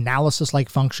perform an analysis-like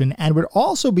function and would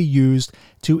also be used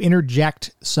to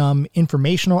interject some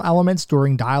informational elements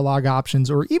during dialogue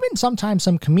options, or even sometimes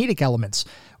some comedic elements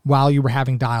while you were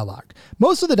having dialogue.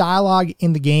 Most of the dialogue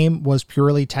in the game was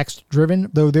purely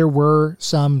text-driven, though there were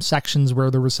some sections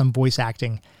where there was some voice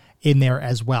acting in there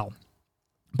as well.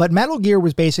 But Metal Gear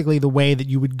was basically the way that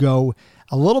you would go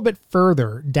a little bit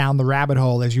further down the rabbit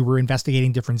hole as you were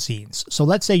investigating different scenes. So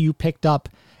let's say you picked up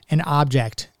an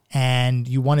object and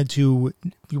you wanted to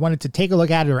take a look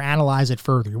at it or analyze it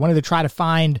further. You wanted to try to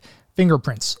find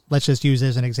fingerprints. Let's just use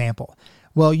as an example.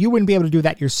 Well, you wouldn't be able to do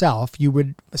that yourself. You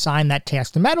would assign that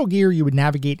task to Metal Gear. You would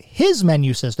navigate his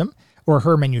menu system, or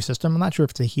her menu system. I'm not sure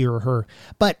if it's a he or her.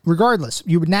 But regardless,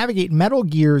 you would navigate Metal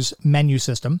Gear's menu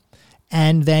system,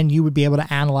 and then you would be able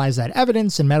to analyze that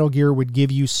evidence, and Metal Gear would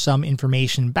give you some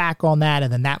information back on that,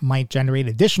 and then that might generate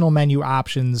additional menu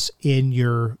options in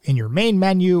your main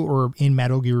menu or in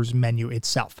Metal Gear's menu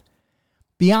itself.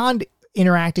 Beyond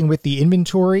interacting with the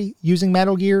inventory using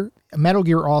Metal Gear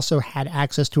also had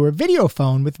access to a video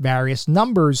phone with various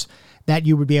numbers that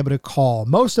you would be able to call,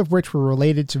 most of which were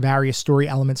related to various story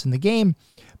elements in the game.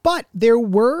 But there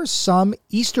were some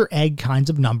Easter egg kinds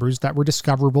of numbers that were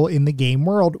discoverable in the game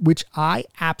world, which I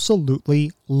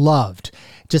absolutely loved.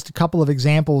 Just a couple of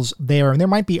examples there, and there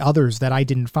might be others that I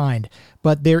didn't find,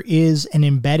 but there is an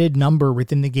embedded number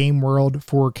within the game world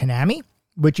for Konami,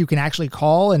 which you can actually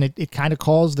call, and it kind of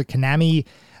calls the Konami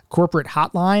corporate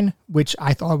hotline, which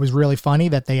I thought was really funny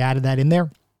that they added that in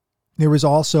there. There was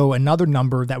also another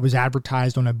number that was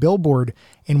advertised on a billboard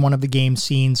in one of the game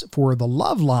scenes for the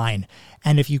Love Line.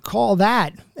 And if you call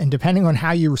that, and depending on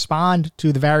how you respond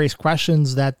to the various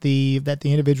questions that the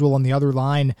individual on the other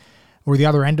line or the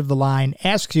other end of the line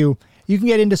asks you, you can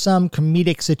get into some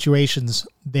comedic situations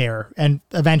there. And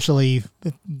eventually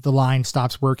the line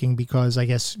stops working because I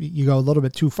guess you go a little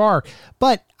bit too far.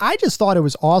 But I just thought it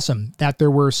was awesome that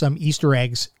there were some Easter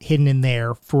eggs hidden in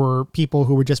there for people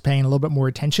who were just paying a little bit more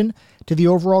attention to the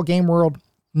overall game world.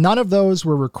 None of those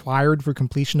were required for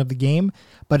completion of the game.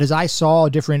 But as I saw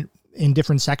in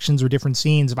different sections or different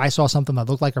scenes, if I saw something that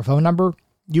looked like a phone number,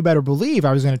 you better believe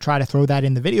I was going to try to throw that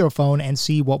in the video phone and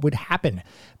see what would happen,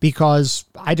 because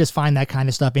I just find that kind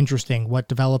of stuff interesting, what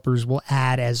developers will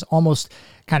add as almost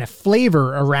kind of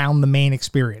flavor around the main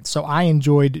experience. So I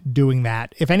enjoyed doing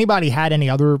that. If anybody had any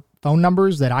other phone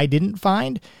numbers that I didn't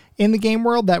find in the game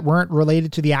world that weren't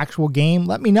related to the actual game,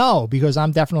 let me know, because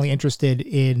I'm definitely interested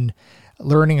in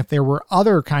learning if there were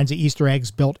other kinds of Easter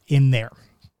eggs built in there.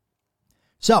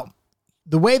 So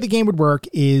the way the game would work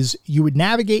is you would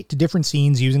navigate to different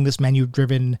scenes using this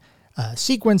menu-driven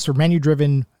sequence or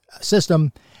menu-driven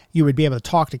system. You would be able to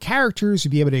talk to characters.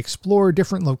 You'd be able to explore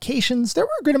different locations. There were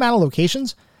a good amount of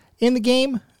locations in the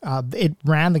game. It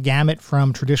ran the gamut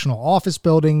from traditional office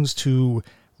buildings to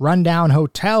rundown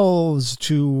hotels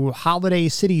to holiday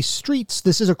city streets.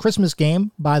 This is a Christmas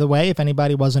game, by the way, if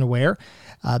anybody wasn't aware.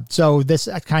 So this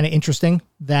is kind of interesting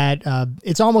that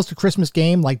it's almost a Christmas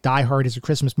game like Die Hard is a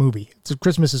Christmas movie. So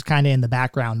Christmas is kind of in the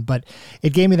background, but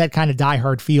it gave me that kind of Die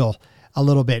Hard feel a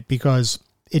little bit because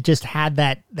it just had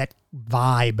that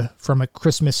vibe from a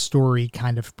Christmas story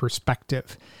kind of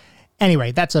perspective.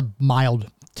 Anyway, that's a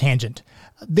mild tangent.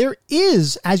 There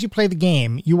is, as you play the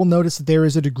game, you will notice that there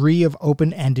is a degree of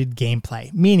open-ended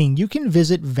gameplay, meaning you can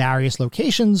visit various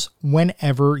locations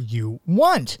whenever you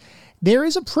want. There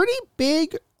is a pretty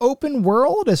big open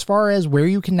world as far as where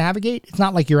you can navigate. It's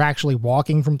not like you're actually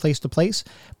walking from place to place,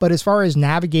 but as far as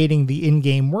navigating the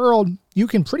in-game world, you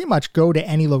can pretty much go to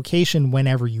any location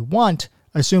whenever you want,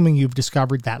 assuming you've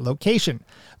discovered that location.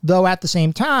 Though at the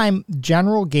same time,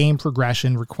 general game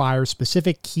progression requires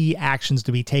specific key actions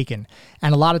to be taken.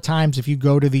 And a lot of times if you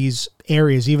go to these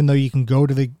areas, even though you can go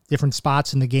to the different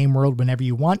spots in the game world whenever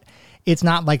you want, it's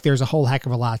not like there's a whole heck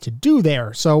of a lot to do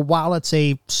there. So while it's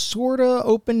a sort of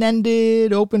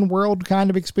open-ended, open world kind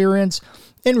of experience,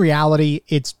 in reality,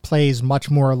 it plays much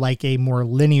more like a more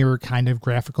linear kind of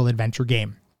graphical adventure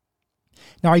game.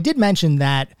 Now, I did mention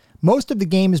that Most of the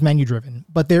game is menu driven,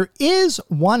 but there is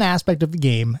one aspect of the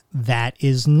game that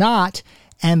is not,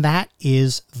 and that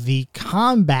is the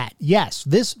combat. Yes,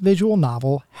 this visual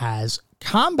novel has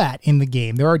combat in the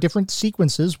game. There are different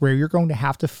sequences where you're going to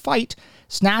have to fight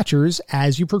Snatchers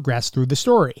as you progress through the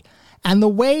story. And the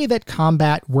way that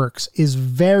combat works is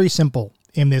very simple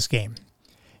in this game.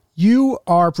 You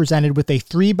are presented with a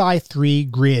 3x3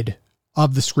 grid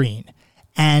of the screen,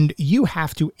 and you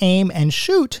have to aim and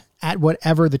shoot at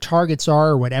whatever the targets are,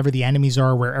 or whatever the enemies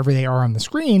are, wherever they are on the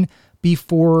screen,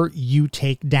 before you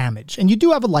take damage. And you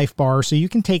do have a life bar, so you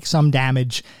can take some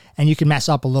damage and you can mess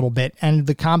up a little bit. And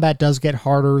the combat does get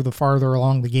harder the farther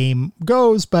along the game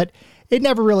goes, but it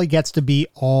never really gets to be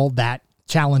all that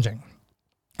challenging.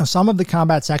 Now, some of the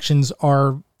combat sections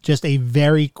are just a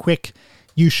very quick,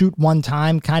 you shoot one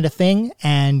time kind of thing,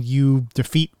 and you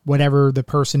defeat whatever the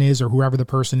person is or whoever the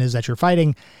person is that you're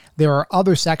fighting. There are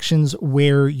other sections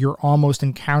where you're almost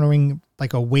encountering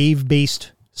like a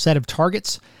wave-based set of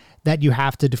targets that you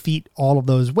have to defeat all of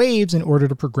those waves in order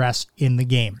to progress in the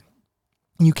game.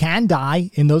 You can die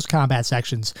in those combat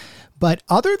sections, but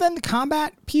other than the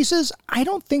combat pieces, I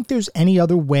don't think there's any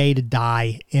other way to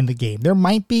die in the game. There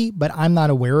might be, but I'm not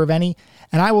aware of any.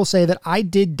 And I will say that I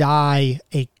did die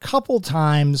a couple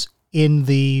times at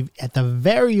the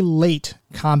very late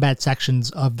combat sections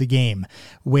of the game,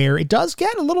 where it does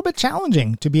get a little bit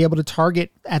challenging to be able to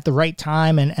target at the right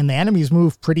time, and the enemies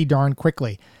move pretty darn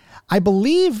quickly. I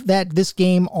believe that this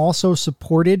game also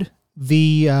supported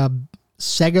the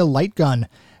Sega light gun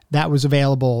that was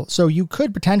available. So you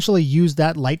could potentially use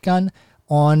that light gun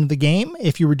on the game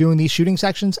if you were doing these shooting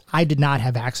sections. I did not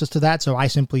have access to that, so I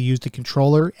simply used a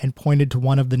controller and pointed to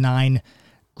one of the 9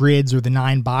 grids or the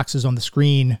 9 boxes on the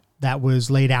screen that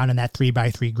was laid out in that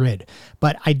 3x3 grid.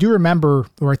 But I do remember,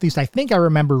 or at least I think I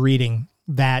remember reading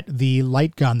that the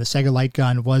light gun, the Sega light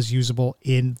gun, was usable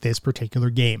in this particular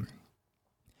game.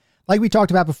 Like we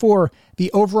talked about before,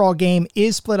 the overall game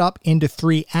is split up into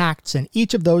 3 acts, and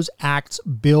each of those acts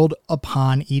build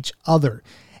upon each other.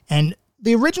 And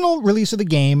the original release of the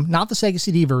game, not the Sega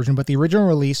CD version, but the original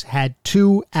release had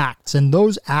 2 acts, and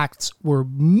those acts were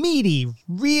meaty,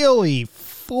 really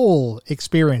full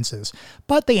experiences,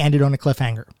 but they ended on a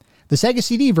cliffhanger. The Sega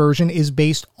CD version is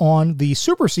based on the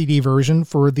Super CD version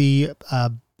for the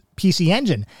PC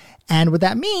Engine, and what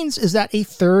that means is that a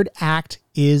 3rd act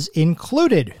is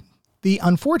included. The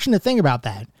unfortunate thing about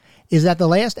that is that the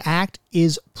last act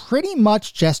is pretty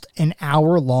much just an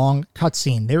hour-long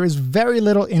cutscene. There is very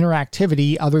little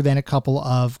interactivity other than a couple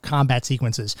of combat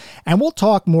sequences, and we'll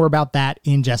talk more about that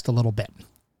in just a little bit.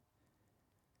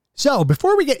 So,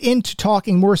 before we get into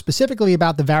talking more specifically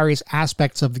about the various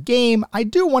aspects of the game, I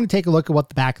do want to take a look at what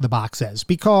the back of the box says,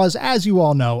 because as you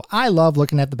all know, I love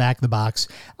looking at the back of the box.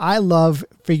 I love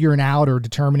figuring out or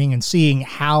determining and seeing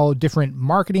how different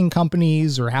marketing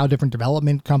companies or how different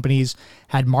development companies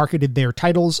had marketed their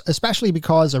titles, especially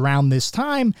because around this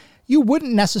time, you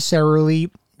wouldn't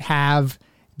necessarily have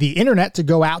the internet to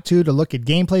go out to look at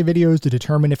gameplay videos to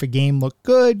determine if a game looked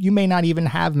good. You may not even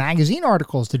have magazine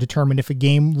articles to determine if a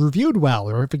game reviewed well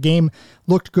or if a game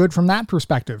looked good from that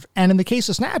perspective. And in the case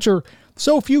of Snatcher,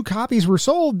 so few copies were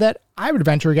sold that I would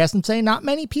venture a guess and say not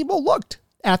many people looked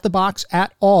at the box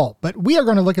at all. But we are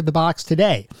going to look at the box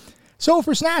today. So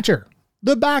for Snatcher,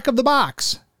 the back of the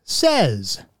box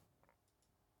says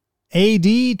AD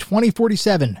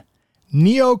 2047,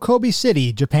 Neo Kobe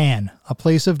City, Japan, a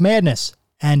place of madness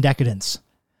and decadence.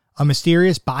 A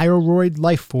mysterious bioroid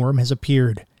life form has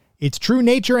appeared. Its true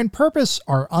nature and purpose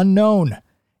are unknown.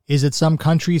 Is it some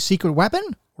country's secret weapon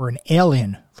or an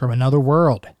alien from another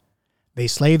world? They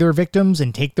slay their victims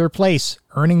and take their place,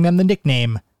 earning them the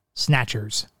nickname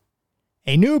Snatchers.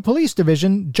 A new police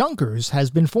division, Junkers, has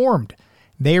been formed.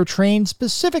 They are trained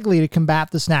specifically to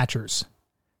combat the Snatchers.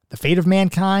 The fate of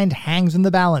mankind hangs in the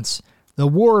balance. The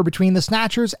war between the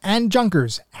Snatchers and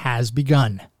Junkers has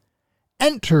begun.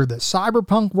 Enter the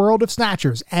cyberpunk world of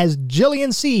Snatchers as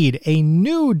Jillian Seed, a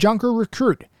new Junker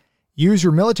recruit. Use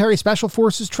your military special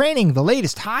forces training, the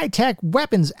latest high-tech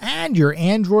weapons, and your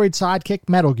android sidekick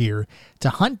Metal Gear to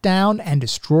hunt down and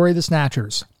destroy the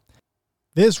Snatchers.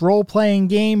 This role-playing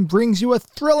game brings you a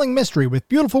thrilling mystery with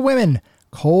beautiful women,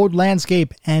 cold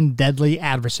landscape, and deadly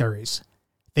adversaries.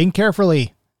 Think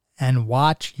carefully and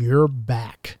watch your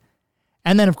back.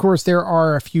 And then, of course, there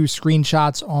are a few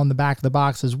screenshots on the back of the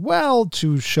box as well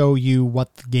to show you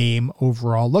what the game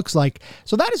overall looks like.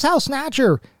 So that is how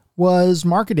Snatcher was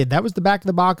marketed. That was the back of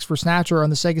the box for Snatcher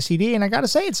on the Sega CD, and I gotta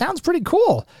say, it sounds pretty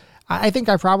cool. I think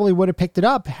I probably would have picked it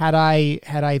up had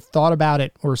I thought about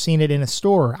it or seen it in a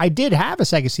store. I did have a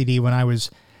Sega CD when I was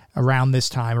around this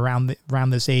time, around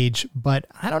this age. But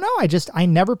I don't know. I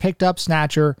never picked up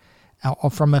Snatcher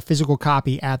from a physical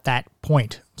copy at that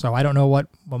point. So I don't know what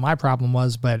my problem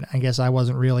was, but I guess I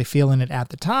wasn't really feeling it at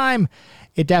the time.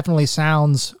 It definitely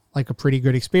sounds like a pretty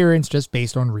good experience just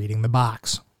based on reading the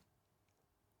box.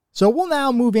 So we'll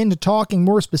now move into talking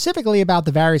more specifically about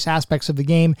the various aspects of the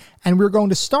game, and we're going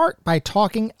to start by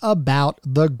talking about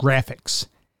the graphics.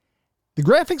 The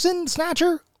graphics in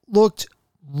Snatcher looked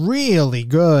really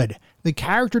good. The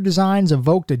character designs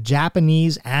evoked a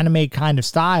Japanese anime kind of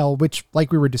style, which,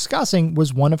 like we were discussing,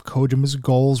 was one of Kojima's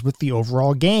goals with the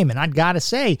overall game, and I'd gotta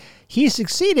say, he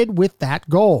succeeded with that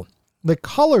goal. The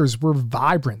colors were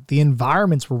vibrant, the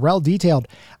environments were well detailed,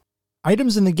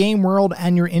 items in the game world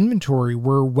and your inventory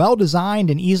were well designed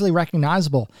and easily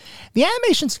recognizable. The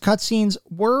animations cutscenes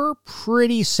were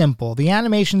pretty simple. The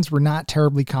animations were not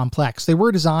terribly complex. They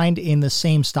were designed in the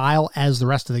same style as the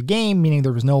rest of the game, meaning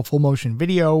there was no full motion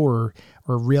video or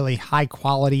really high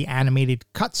quality animated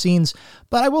cutscenes.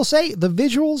 But I will say the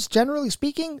visuals, generally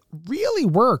speaking, really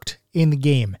worked in the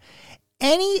game.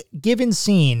 Any given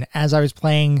scene as I was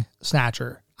playing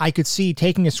Snatcher, I could see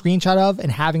taking a screenshot of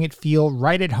and having it feel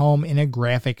right at home in a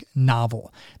graphic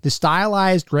novel. The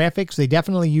stylized graphics, they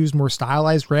definitely used more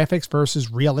stylized graphics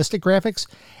versus realistic graphics,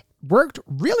 worked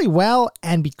really well,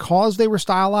 and because they were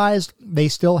stylized, they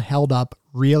still held up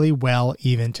really well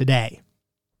even today.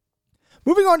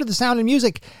 Moving on to the sound and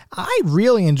music, I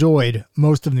really enjoyed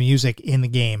most of the music in the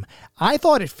game. I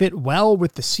thought it fit well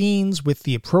with the scenes, with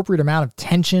the appropriate amount of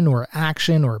tension or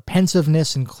action or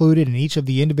pensiveness included in each of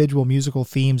the individual musical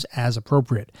themes as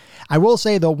appropriate. I will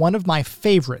say, though, one of my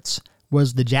favorites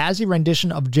was the jazzy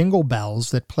rendition of Jingle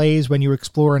Bells that plays when you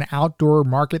explore an outdoor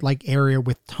market-like area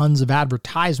with tons of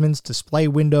advertisements, display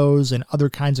windows, and other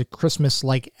kinds of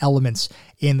Christmas-like elements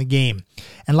in the game.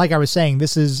 And like I was saying,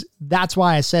 that's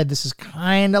why I said this is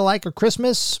kind of like a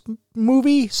Christmas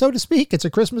movie, so to speak. It's a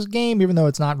Christmas game, even though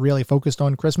it's not really focused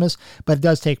on Christmas, but it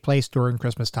does take place during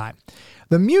Christmas time.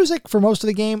 The music for most of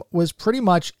the game was pretty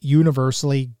much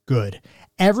universally good.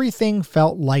 Everything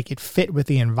felt like it fit with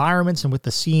the environments and with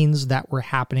the scenes that were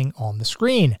happening on the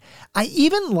screen. I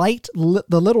even liked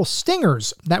the little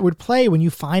stingers that would play when you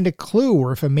find a clue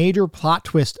or if a major plot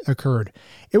twist occurred.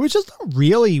 It was just a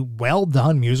really well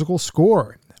done musical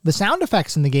score. The sound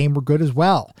effects in the game were good as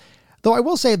well. Though I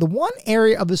will say the one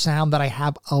area of the sound that I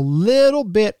have a little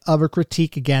bit of a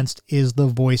critique against is the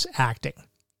voice acting.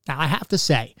 Now I have to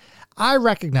say, I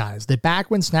recognize that back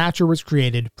when Snatcher was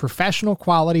created, professional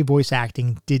quality voice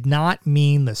acting did not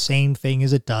mean the same thing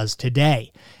as it does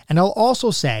today. And I'll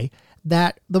also say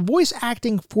that the voice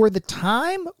acting for the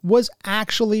time was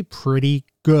actually pretty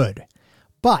good.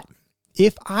 But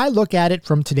if I look at it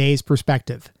from today's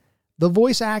perspective, the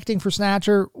voice acting for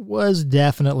Snatcher was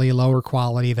definitely lower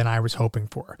quality than I was hoping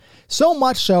for. So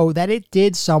much so that it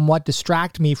did somewhat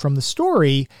distract me from the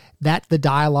story that the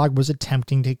dialogue was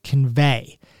attempting to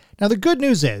convey. Now, the good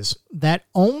news is that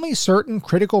only certain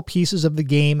critical pieces of the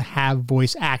game have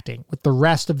voice acting, with the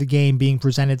rest of the game being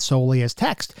presented solely as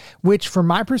text, which from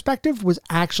my perspective was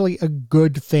actually a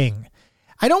good thing.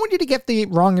 I don't want you to get the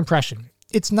wrong impression.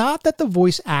 It's not that the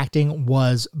voice acting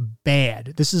was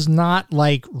bad. This is not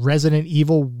like Resident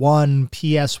Evil 1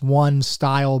 PS1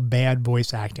 style bad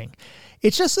voice acting.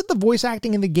 It's just that the voice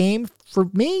acting in the game, for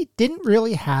me, didn't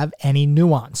really have any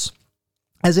nuance.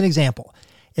 As an example,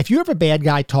 if you have a bad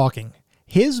guy talking,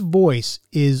 his voice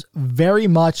is very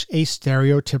much a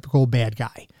stereotypical bad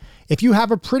guy. If you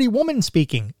have a pretty woman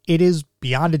speaking, it is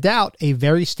beyond a doubt a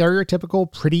very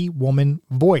stereotypical pretty woman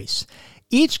voice.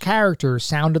 Each character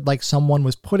sounded like someone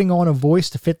was putting on a voice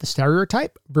to fit the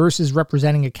stereotype versus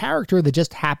representing a character that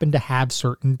just happened to have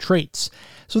certain traits.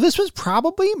 So this was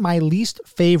probably my least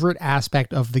favorite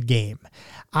aspect of the game.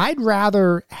 I'd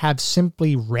rather have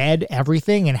simply read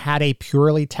everything and had a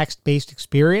purely text-based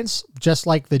experience, just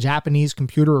like the Japanese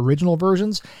computer original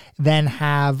versions, than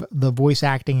have the voice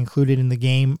acting included in the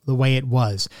game the way it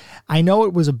was. I know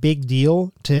it was a big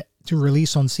deal to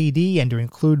release on CD and to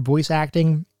include voice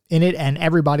acting in it, and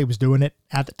everybody was doing it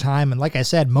at the time. And like I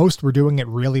said, most were doing it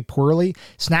really poorly.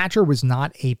 Snatcher was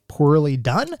not a poorly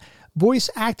done voice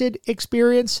acted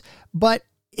experience, but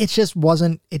it just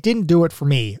wasn't, it didn't do it for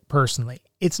me personally.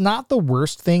 It's not the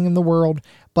worst thing in the world,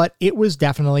 but it was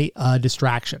definitely a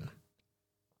distraction.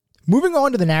 Moving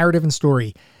on to the narrative and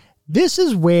story, this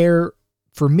is where,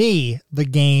 for me, the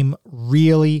game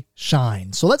really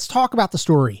shines. So let's talk about the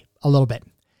story a little bit.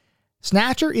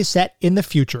 Snatcher is set in the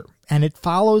future, and it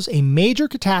follows a major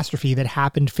catastrophe that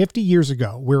happened 50 years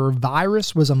ago, where a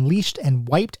virus was unleashed and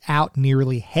wiped out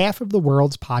nearly half of the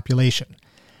world's population.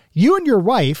 You and your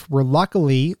wife were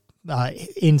luckily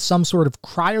in some sort of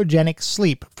cryogenic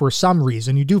sleep for some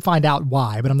reason. You do find out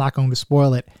why, but I'm not going to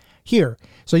spoil it here.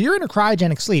 So you're in a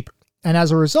cryogenic sleep, and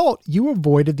as a result, you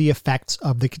avoided the effects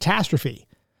of the catastrophe.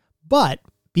 But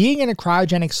being in a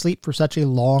cryogenic sleep for such a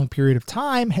long period of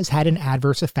time has had an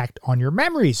adverse effect on your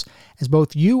memories, as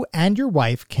both you and your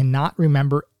wife cannot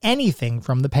remember anything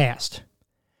from the past.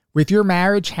 With your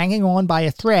marriage hanging on by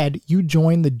a thread, you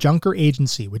join the Junker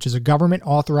Agency, which is a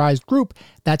government-authorized group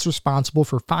that's responsible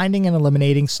for finding and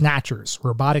eliminating Snatchers,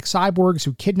 robotic cyborgs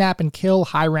who kidnap and kill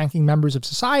high-ranking members of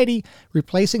society,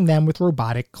 replacing them with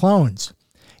robotic clones.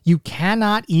 You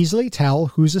cannot easily tell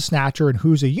who's a Snatcher and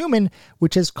who's a human,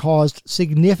 which has caused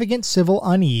significant civil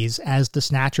unease as the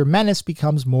Snatcher menace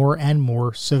becomes more and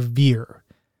more severe.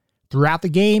 Throughout the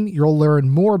game, you'll learn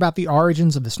more about the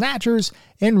origins of the Snatchers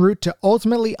en route to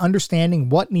ultimately understanding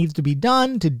what needs to be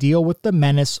done to deal with the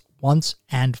menace once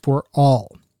and for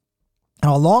all.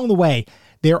 Now, along the way,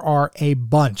 there are a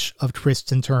bunch of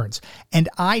twists and turns, and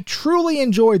I truly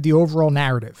enjoyed the overall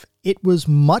narrative. It was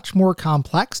much more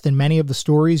complex than many of the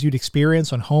stories you'd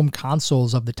experience on home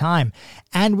consoles of the time,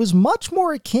 and was much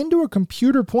more akin to a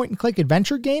computer point-and-click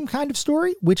adventure game kind of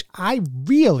story, which I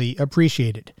really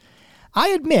appreciated. I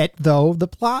admit, though, the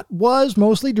plot was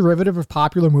mostly derivative of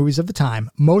popular movies of the time,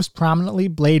 most prominently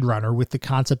Blade Runner with the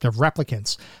concept of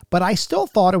replicants, but I still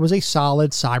thought it was a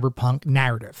solid cyberpunk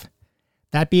narrative.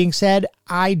 That being said,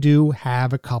 I do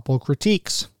have a couple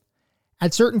critiques.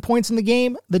 At certain points in the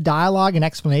game, the dialogue and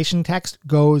explanation text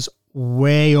goes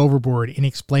way overboard in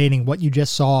explaining what you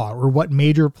just saw or what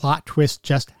major plot twist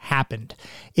just happened.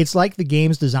 It's like the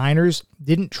game's designers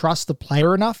didn't trust the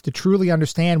player enough to truly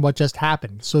understand what just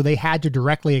happened, so they had to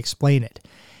directly explain it.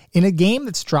 In a game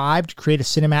that strived to create a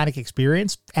cinematic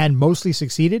experience and mostly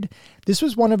succeeded, this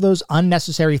was one of those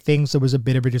unnecessary things that was a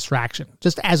bit of a distraction.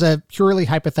 Just as a purely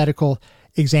hypothetical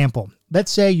example, let's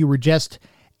say you were just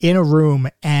in a room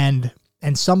and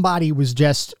somebody was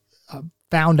just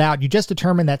found out, you just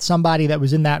determined that somebody that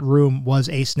was in that room was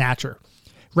a Snatcher.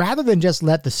 Rather than just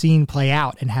let the scene play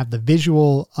out and have the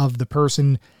visual of the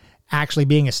person actually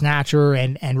being a Snatcher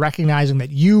and recognizing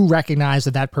that you recognize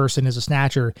that that person is a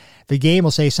Snatcher, the game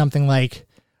will say something like,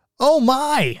 "Oh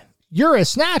my, you're a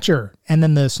Snatcher." And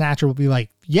then the Snatcher will be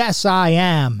like, "Yes, I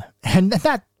am." And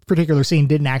that particular scene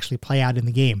didn't actually play out in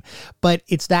the game. But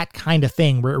it's that kind of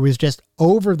thing where it was just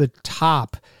over the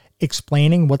top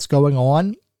explaining what's going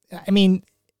on. I mean,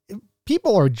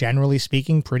 people are generally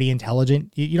speaking pretty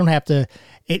intelligent. You don't have to,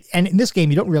 and in this game,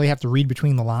 you don't really have to read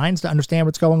between the lines to understand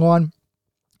what's going on.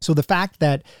 So the fact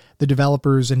that the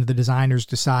developers and the designers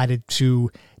decided to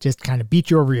just kind of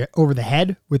beat you over the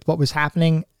head with what was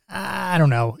happening, I don't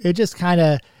know. It just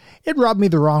it rubbed me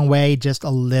the wrong way just a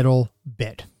little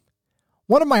bit.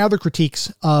 One of my other critiques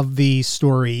of the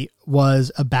story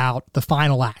was about the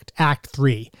final act, Act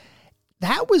 3.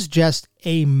 That was just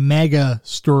a mega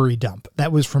story dump.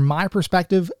 That was, from my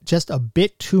perspective, just a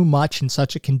bit too much in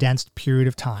such a condensed period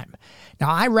of time. Now,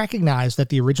 I recognize that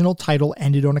the original title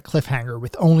ended on a cliffhanger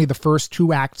with only the first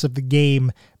 2 acts of the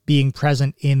game being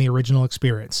present in the original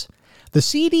experience. The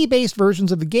CD-based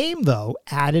versions of the game, though,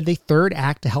 added a 3rd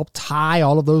act to help tie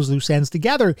all of those loose ends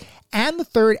together, and the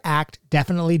 3rd act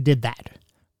definitely did that.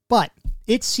 But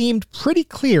it seemed pretty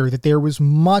clear that there was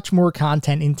much more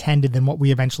content intended than what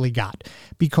we eventually got,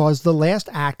 because the last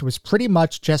act was pretty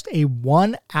much just a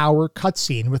 1-hour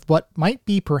cutscene with what might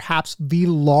be perhaps the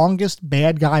longest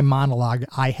bad guy monologue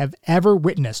I have ever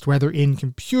witnessed, whether in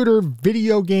computer,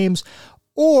 video games,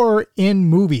 or in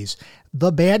movies.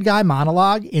 The bad guy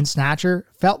monologue in Snatcher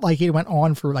felt like it went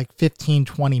on for like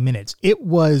 15-20 minutes. It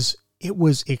was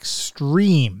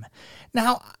extreme.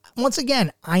 Now, once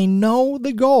again, I know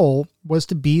the goal was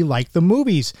to be like the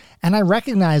movies, and I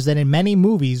recognize that in many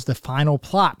movies, the final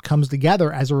plot comes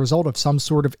together as a result of some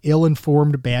sort of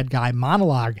ill-informed bad guy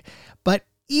monologue. But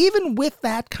even with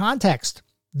that context,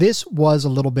 this was a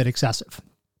little bit excessive.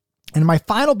 And my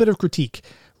final bit of critique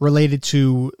related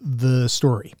to the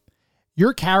story.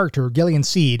 Your character, Gillian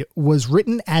Seed, was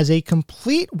written as a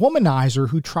complete womanizer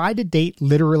who tried to date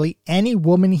literally any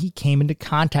woman he came into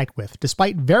contact with,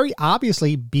 despite very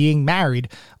obviously being married,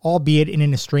 albeit in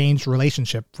an estranged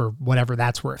relationship for whatever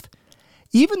that's worth.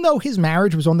 Even though his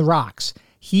marriage was on the rocks,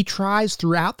 he tries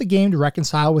throughout the game to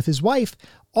reconcile with his wife,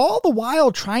 all the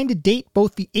while trying to date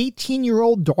both the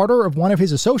 18-year-old daughter of one of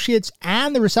his associates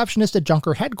and the receptionist at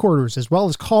Junker headquarters, as well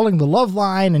as calling the love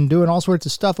line and doing all sorts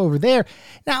of stuff over there.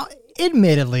 Now,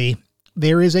 admittedly,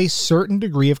 there is a certain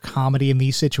degree of comedy in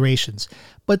these situations,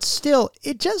 but still,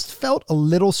 it just felt a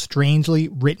little strangely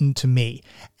written to me.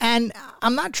 And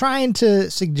I'm not trying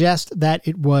to suggest that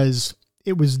it was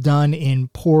done in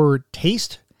poor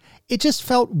taste. it just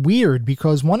felt weird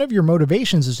because one of your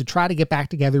motivations is to try to get back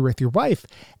together with your wife.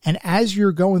 And as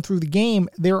you're going through the game,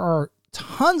 there are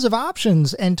tons of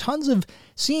options and tons of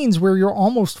scenes where you're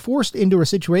almost forced into a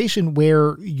situation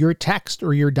where your text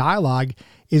or your dialogue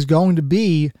is going to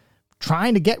be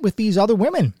trying to get with these other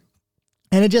women.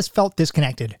 And it just felt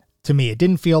disconnected to me. It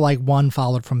didn't feel like one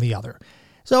followed from the other.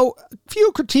 So a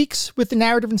few critiques with the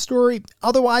narrative and story.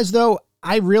 Otherwise, though,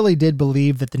 I really did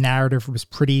believe that the narrative was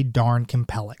pretty darn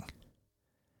compelling.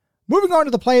 Moving on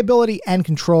to the playability and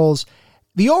controls,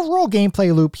 the overall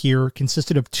gameplay loop here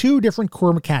consisted of two different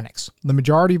core mechanics. The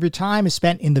majority of your time is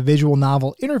spent in the visual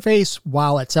novel interface,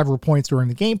 while at several points during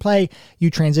the gameplay, you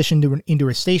transition into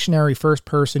a stationary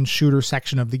first-person shooter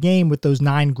section of the game with those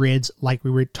 9 grids like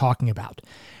we were talking about.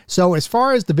 So as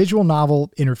far as the visual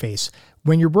novel interface,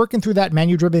 when you're working through that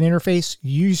menu-driven interface,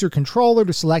 you use your controller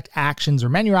to select actions or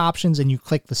menu options, and you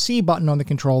click the C button on the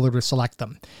controller to select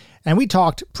them. And we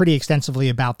talked pretty extensively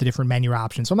about the different menu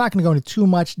options, so I'm not going to go into too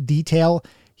much detail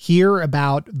here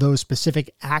about those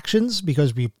specific actions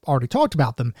because we've already talked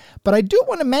about them. But I do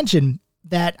want to mention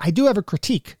that I do have a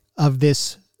critique of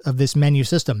this menu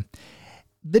system.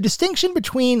 The distinction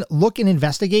between look and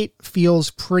investigate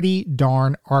feels pretty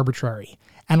darn arbitrary.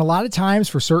 And a lot of times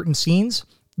for certain scenes,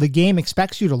 the game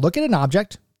expects you to look at an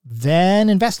object, then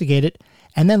investigate it,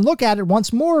 and then look at it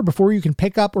once more before you can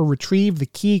pick up or retrieve the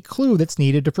key clue that's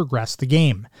needed to progress the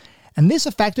game. And this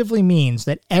effectively means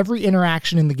that every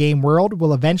interaction in the game world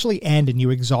will eventually end in you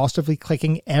exhaustively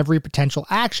clicking every potential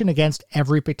action against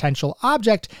every potential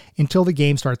object until the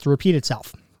game starts to repeat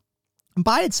itself.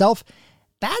 By itself,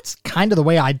 that's kind of the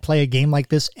way I'd play a game like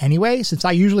this anyway, since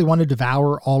I usually want to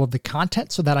devour all of the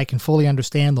content so that I can fully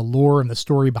understand the lore and the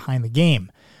story behind the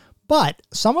game. But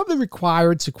some of the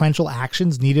required sequential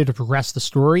actions needed to progress the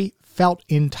story felt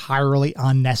entirely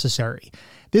unnecessary.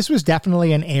 This was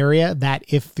definitely an area that,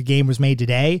 if the game was made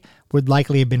today, would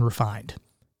likely have been refined.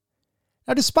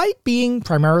 Now, despite being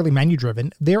primarily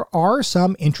menu-driven, there are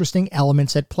some interesting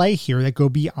elements at play here that go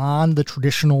beyond the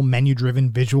traditional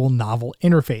menu-driven visual novel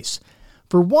interface.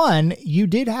 For one, you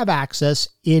did have access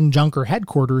in Junker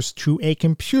headquarters to a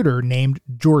computer named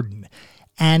Jordan.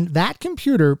 And that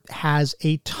computer has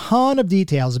a ton of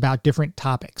details about different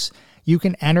topics. You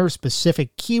can enter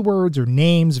specific keywords or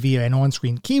names via an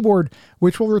on-screen keyboard,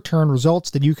 which will return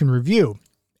results that you can review.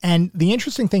 And the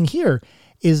interesting thing here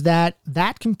is that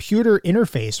that computer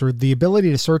interface, or the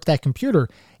ability to search that computer,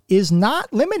 is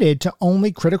not limited to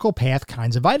only critical path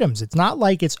kinds of items. It's not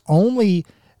like it's only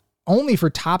for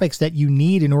topics that you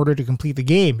need in order to complete the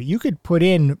game. You could put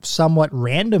in somewhat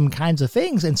random kinds of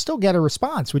things and still get a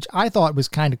response, which I thought was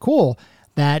kind of cool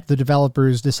that the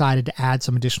developers decided to add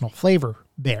some additional flavor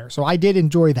there. So I did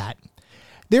enjoy that.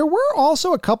 There were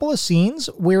also a couple of scenes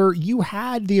where you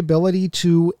had the ability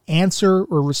to answer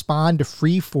or respond to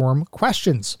free-form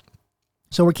questions.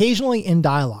 So occasionally in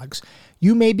dialogues,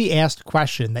 you may be asked a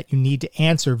question that you need to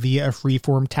answer via a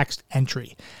free-form text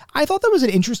entry. I thought that was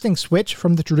an interesting switch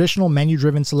from the traditional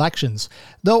menu-driven selections,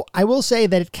 though I will say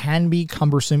that it can be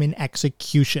cumbersome in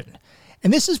execution.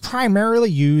 And this is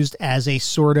primarily used as a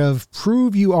sort of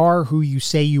prove you are who you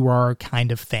say you are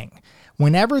kind of thing.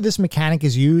 Whenever this mechanic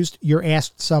is used, you're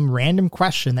asked some random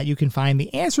question that you can find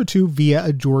the answer to via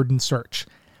a Jordan search.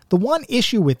 The one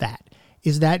issue with that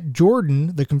is that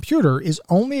Jordan, the computer, is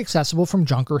only accessible from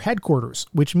Junker headquarters,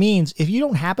 which means if you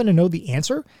don't happen to know the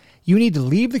answer, you need to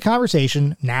leave the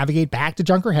conversation, navigate back to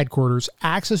Junker headquarters,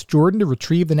 access Jordan to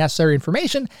retrieve the necessary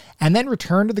information, and then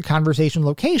return to the conversation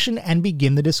location and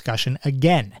begin the discussion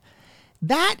again.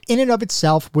 That in and of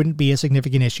itself wouldn't be a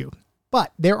significant issue.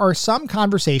 But there are some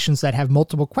conversations that have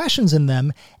multiple questions in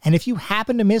them, and if you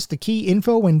happen to miss the key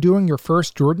info when doing your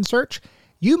first Jordan search,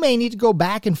 you may need to go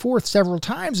back and forth several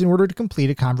times in order to complete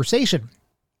a conversation.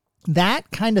 That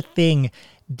kind of thing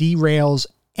derails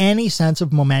any sense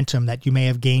of momentum that you may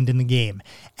have gained in the game,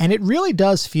 and it really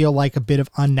does feel like a bit of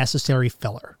unnecessary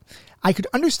filler. I could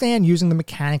understand using the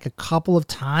mechanic a couple of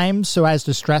times so as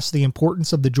to stress the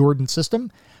importance of the Jordan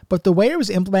system, but the way it was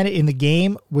implemented in the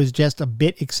game was just a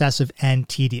bit excessive and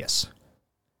tedious.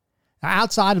 Now,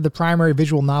 outside of the primary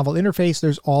visual novel interface,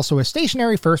 there's also a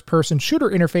stationary first-person shooter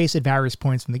interface at various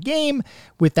points in the game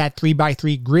with that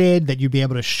 3x3 grid that you'd be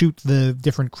able to shoot the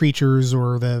different creatures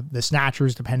or the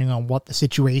snatchers depending on what the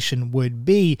situation would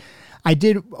be. I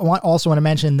did also want to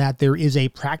mention that there is a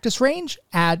practice range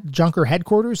at Junker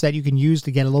headquarters that you can use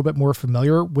to get a little bit more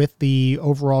familiar with the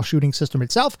overall shooting system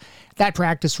itself. That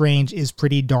practice range is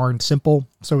pretty darn simple,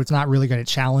 so it's not really going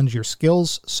to challenge your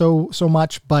skills so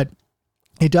much, but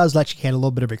it does let you get a little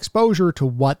bit of exposure to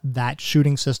what that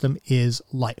shooting system is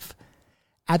like.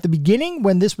 At the beginning,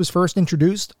 when this was first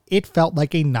introduced, it felt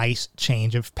like a nice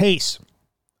change of pace.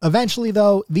 Eventually,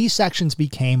 though, these sections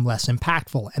became less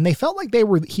impactful, and they felt like they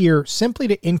were here simply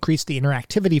to increase the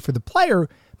interactivity for the player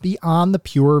beyond the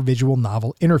pure visual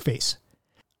novel interface.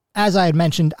 As I had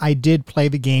mentioned, I did play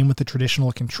the game with the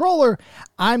traditional controller.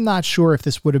 I'm not sure if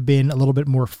this would have been a little bit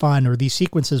more fun, or these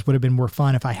sequences would have been more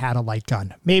fun if I had a light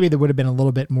gun. Maybe there would have been a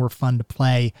little bit more fun to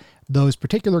play those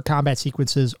particular combat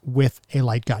sequences with a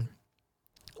light gun.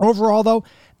 Overall, though,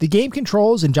 the game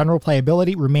controls and general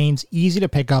playability remains easy to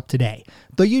pick up today,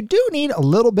 though you do need a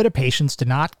little bit of patience to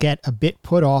not get a bit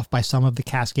put off by some of the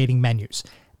cascading menus.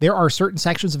 There are certain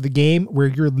sections of the game where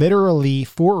you're literally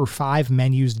 4 or 5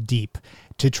 menus deep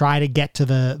to try to get to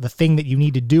the thing that you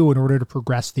need to do in order to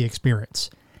progress the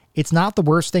experience. It's not the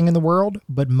worst thing in the world,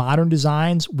 but modern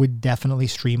designs would definitely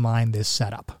streamline this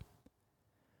setup.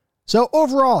 So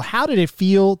overall, how did it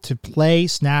feel to play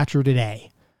Snatcher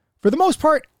today? For the most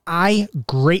part, I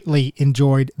greatly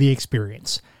enjoyed the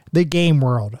experience. The game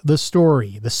world, the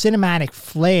story, the cinematic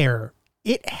flair,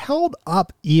 it held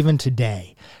up even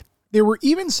today. There were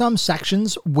even some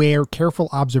sections where careful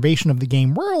observation of the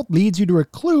game world leads you to a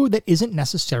clue that isn't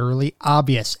necessarily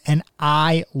obvious, and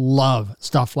I love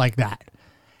stuff like that.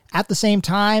 At the same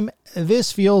time,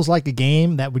 this feels like a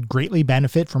game that would greatly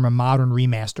benefit from a modern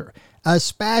remaster,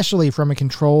 especially from a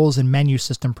controls and menu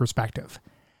system perspective.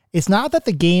 It's not that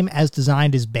the game as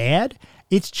designed is bad,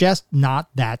 it's just not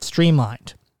that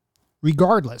streamlined.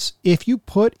 Regardless, if you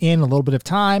put in a little bit of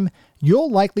time, you'll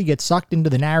likely get sucked into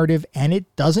the narrative, and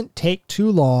it doesn't take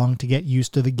too long to get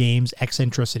used to the game's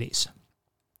eccentricities.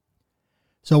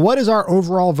 So what is our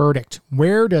overall verdict?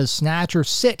 Where does Snatcher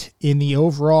sit in the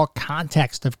overall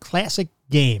context of classic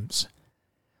games?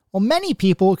 Well, many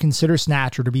people consider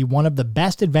Snatcher to be one of the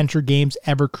best adventure games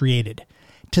ever created.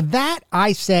 To that,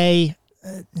 I say,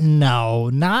 no,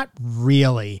 not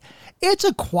really. It's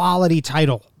a quality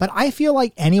title, but I feel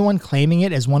like anyone claiming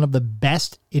it as one of the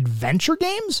best adventure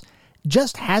games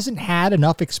just hasn't had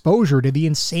enough exposure to the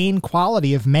insane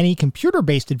quality of many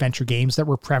computer-based adventure games that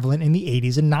were prevalent in the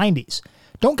 80s and 90s.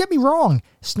 Don't get me wrong,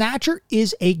 Snatcher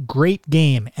is a great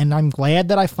game, and I'm glad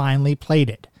that I finally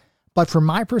played it. But from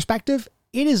my perspective,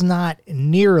 it is not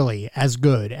nearly as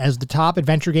good as the top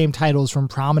adventure game titles from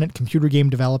prominent computer game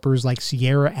developers like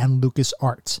Sierra and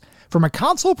LucasArts. From a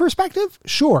console perspective,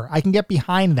 sure, I can get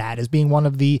behind that as being one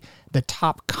of the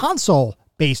top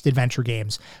console-based adventure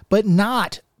games, but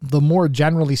not the more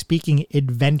generally speaking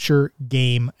adventure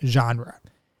game genre.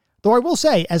 Though I will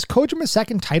say, as Kojima's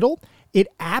second title, it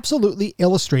absolutely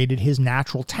illustrated his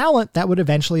natural talent that would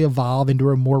eventually evolve into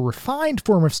a more refined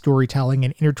form of storytelling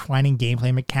and intertwining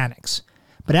gameplay mechanics.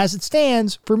 But as it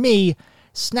stands, for me,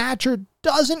 Snatcher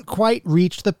doesn't quite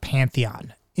reach the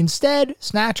pantheon. Instead,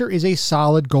 Snatcher is a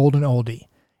solid golden oldie.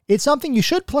 It's something you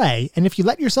should play, and if you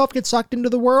let yourself get sucked into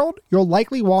the world, you'll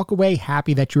likely walk away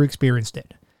happy that you experienced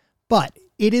it. But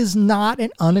it is not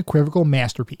an unequivocal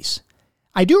masterpiece.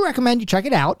 I do recommend you check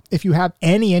it out if you have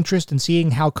any interest in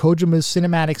seeing how Kojima's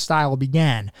cinematic style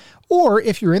began, or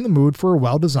if you're in the mood for a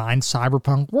well-designed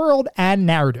cyberpunk world and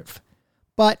narrative.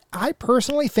 But I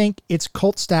personally think its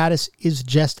cult status is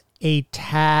just a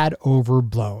tad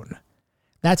overblown.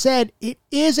 That said, it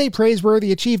is a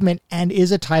praiseworthy achievement and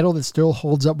is a title that still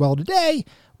holds up well today,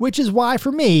 which is why,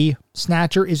 for me,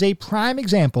 Snatcher is a prime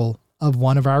example of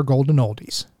one of our golden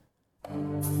oldies.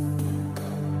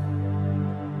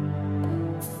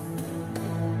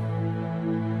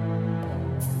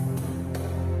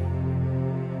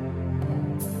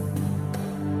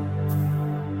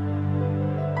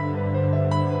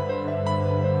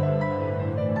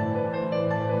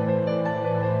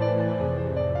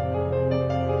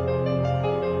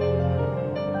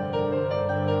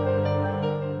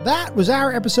 That was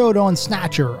our episode on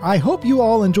Snatcher. I hope you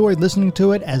all enjoyed listening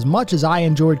to it as much as I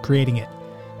enjoyed creating it.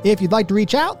 If you'd like to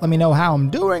reach out, let me know how I'm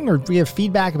doing, or if you have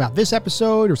feedback about this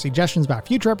episode, or suggestions about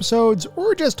future episodes,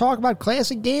 or just talk about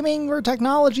classic gaming or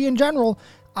technology in general,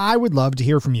 I would love to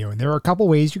hear from you. And there are a couple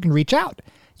ways you can reach out.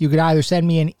 You could either send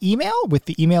me an email with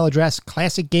the email address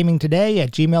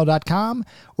classicgamingtoday@gmail.com,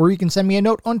 or you can send me a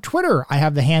note on Twitter. I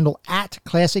have the handle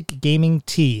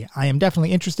 @classicgamingT. I am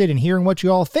definitely interested in hearing what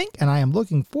you all think, and I am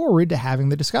looking forward to having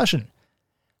the discussion.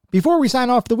 Before we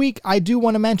sign off the week, I do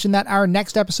want to mention that our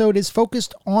next episode is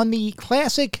focused on the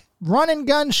classic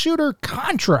run-and-gun shooter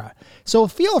Contra. So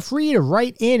feel free to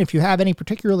write in if you have any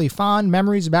particularly fond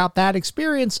memories about that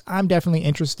experience. I'm definitely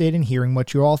interested in hearing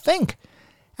what you all think.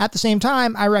 At the same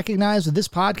time, I recognize that this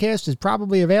podcast is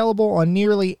probably available on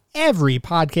nearly every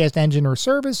podcast engine or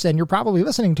service, and you're probably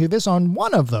listening to this on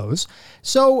one of those.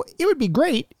 So it would be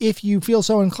great if you feel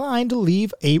so inclined to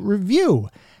leave a review.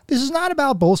 This is not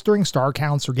about bolstering star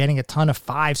counts or getting a ton of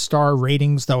 5-star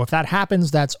ratings, though if that happens,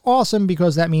 that's awesome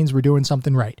because that means we're doing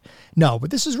something right. No,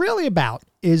 what this is really about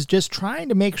is just trying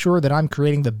to make sure that I'm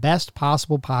creating the best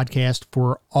possible podcast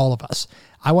for all of us.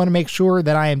 I want to make sure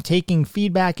that I am taking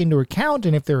feedback into account,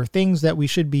 and if there are things that we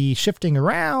should be shifting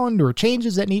around or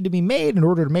changes that need to be made in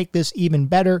order to make this even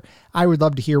better, I would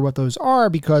love to hear what those are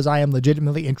because I am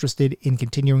legitimately interested in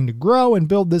continuing to grow and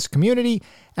build this community,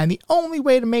 and the only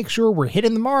way to make sure we're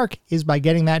hitting the mark is by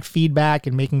getting that feedback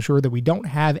and making sure that we don't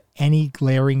have any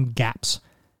glaring gaps.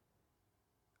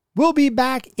 We'll be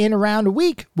back in around a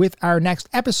week with our next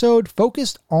episode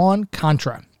focused on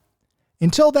Contra.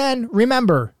 Until then,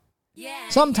 remember,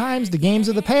 sometimes the games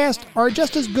of the past are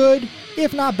just as good,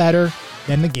 if not better,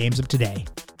 than the games of today.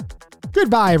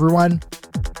 Goodbye, everyone.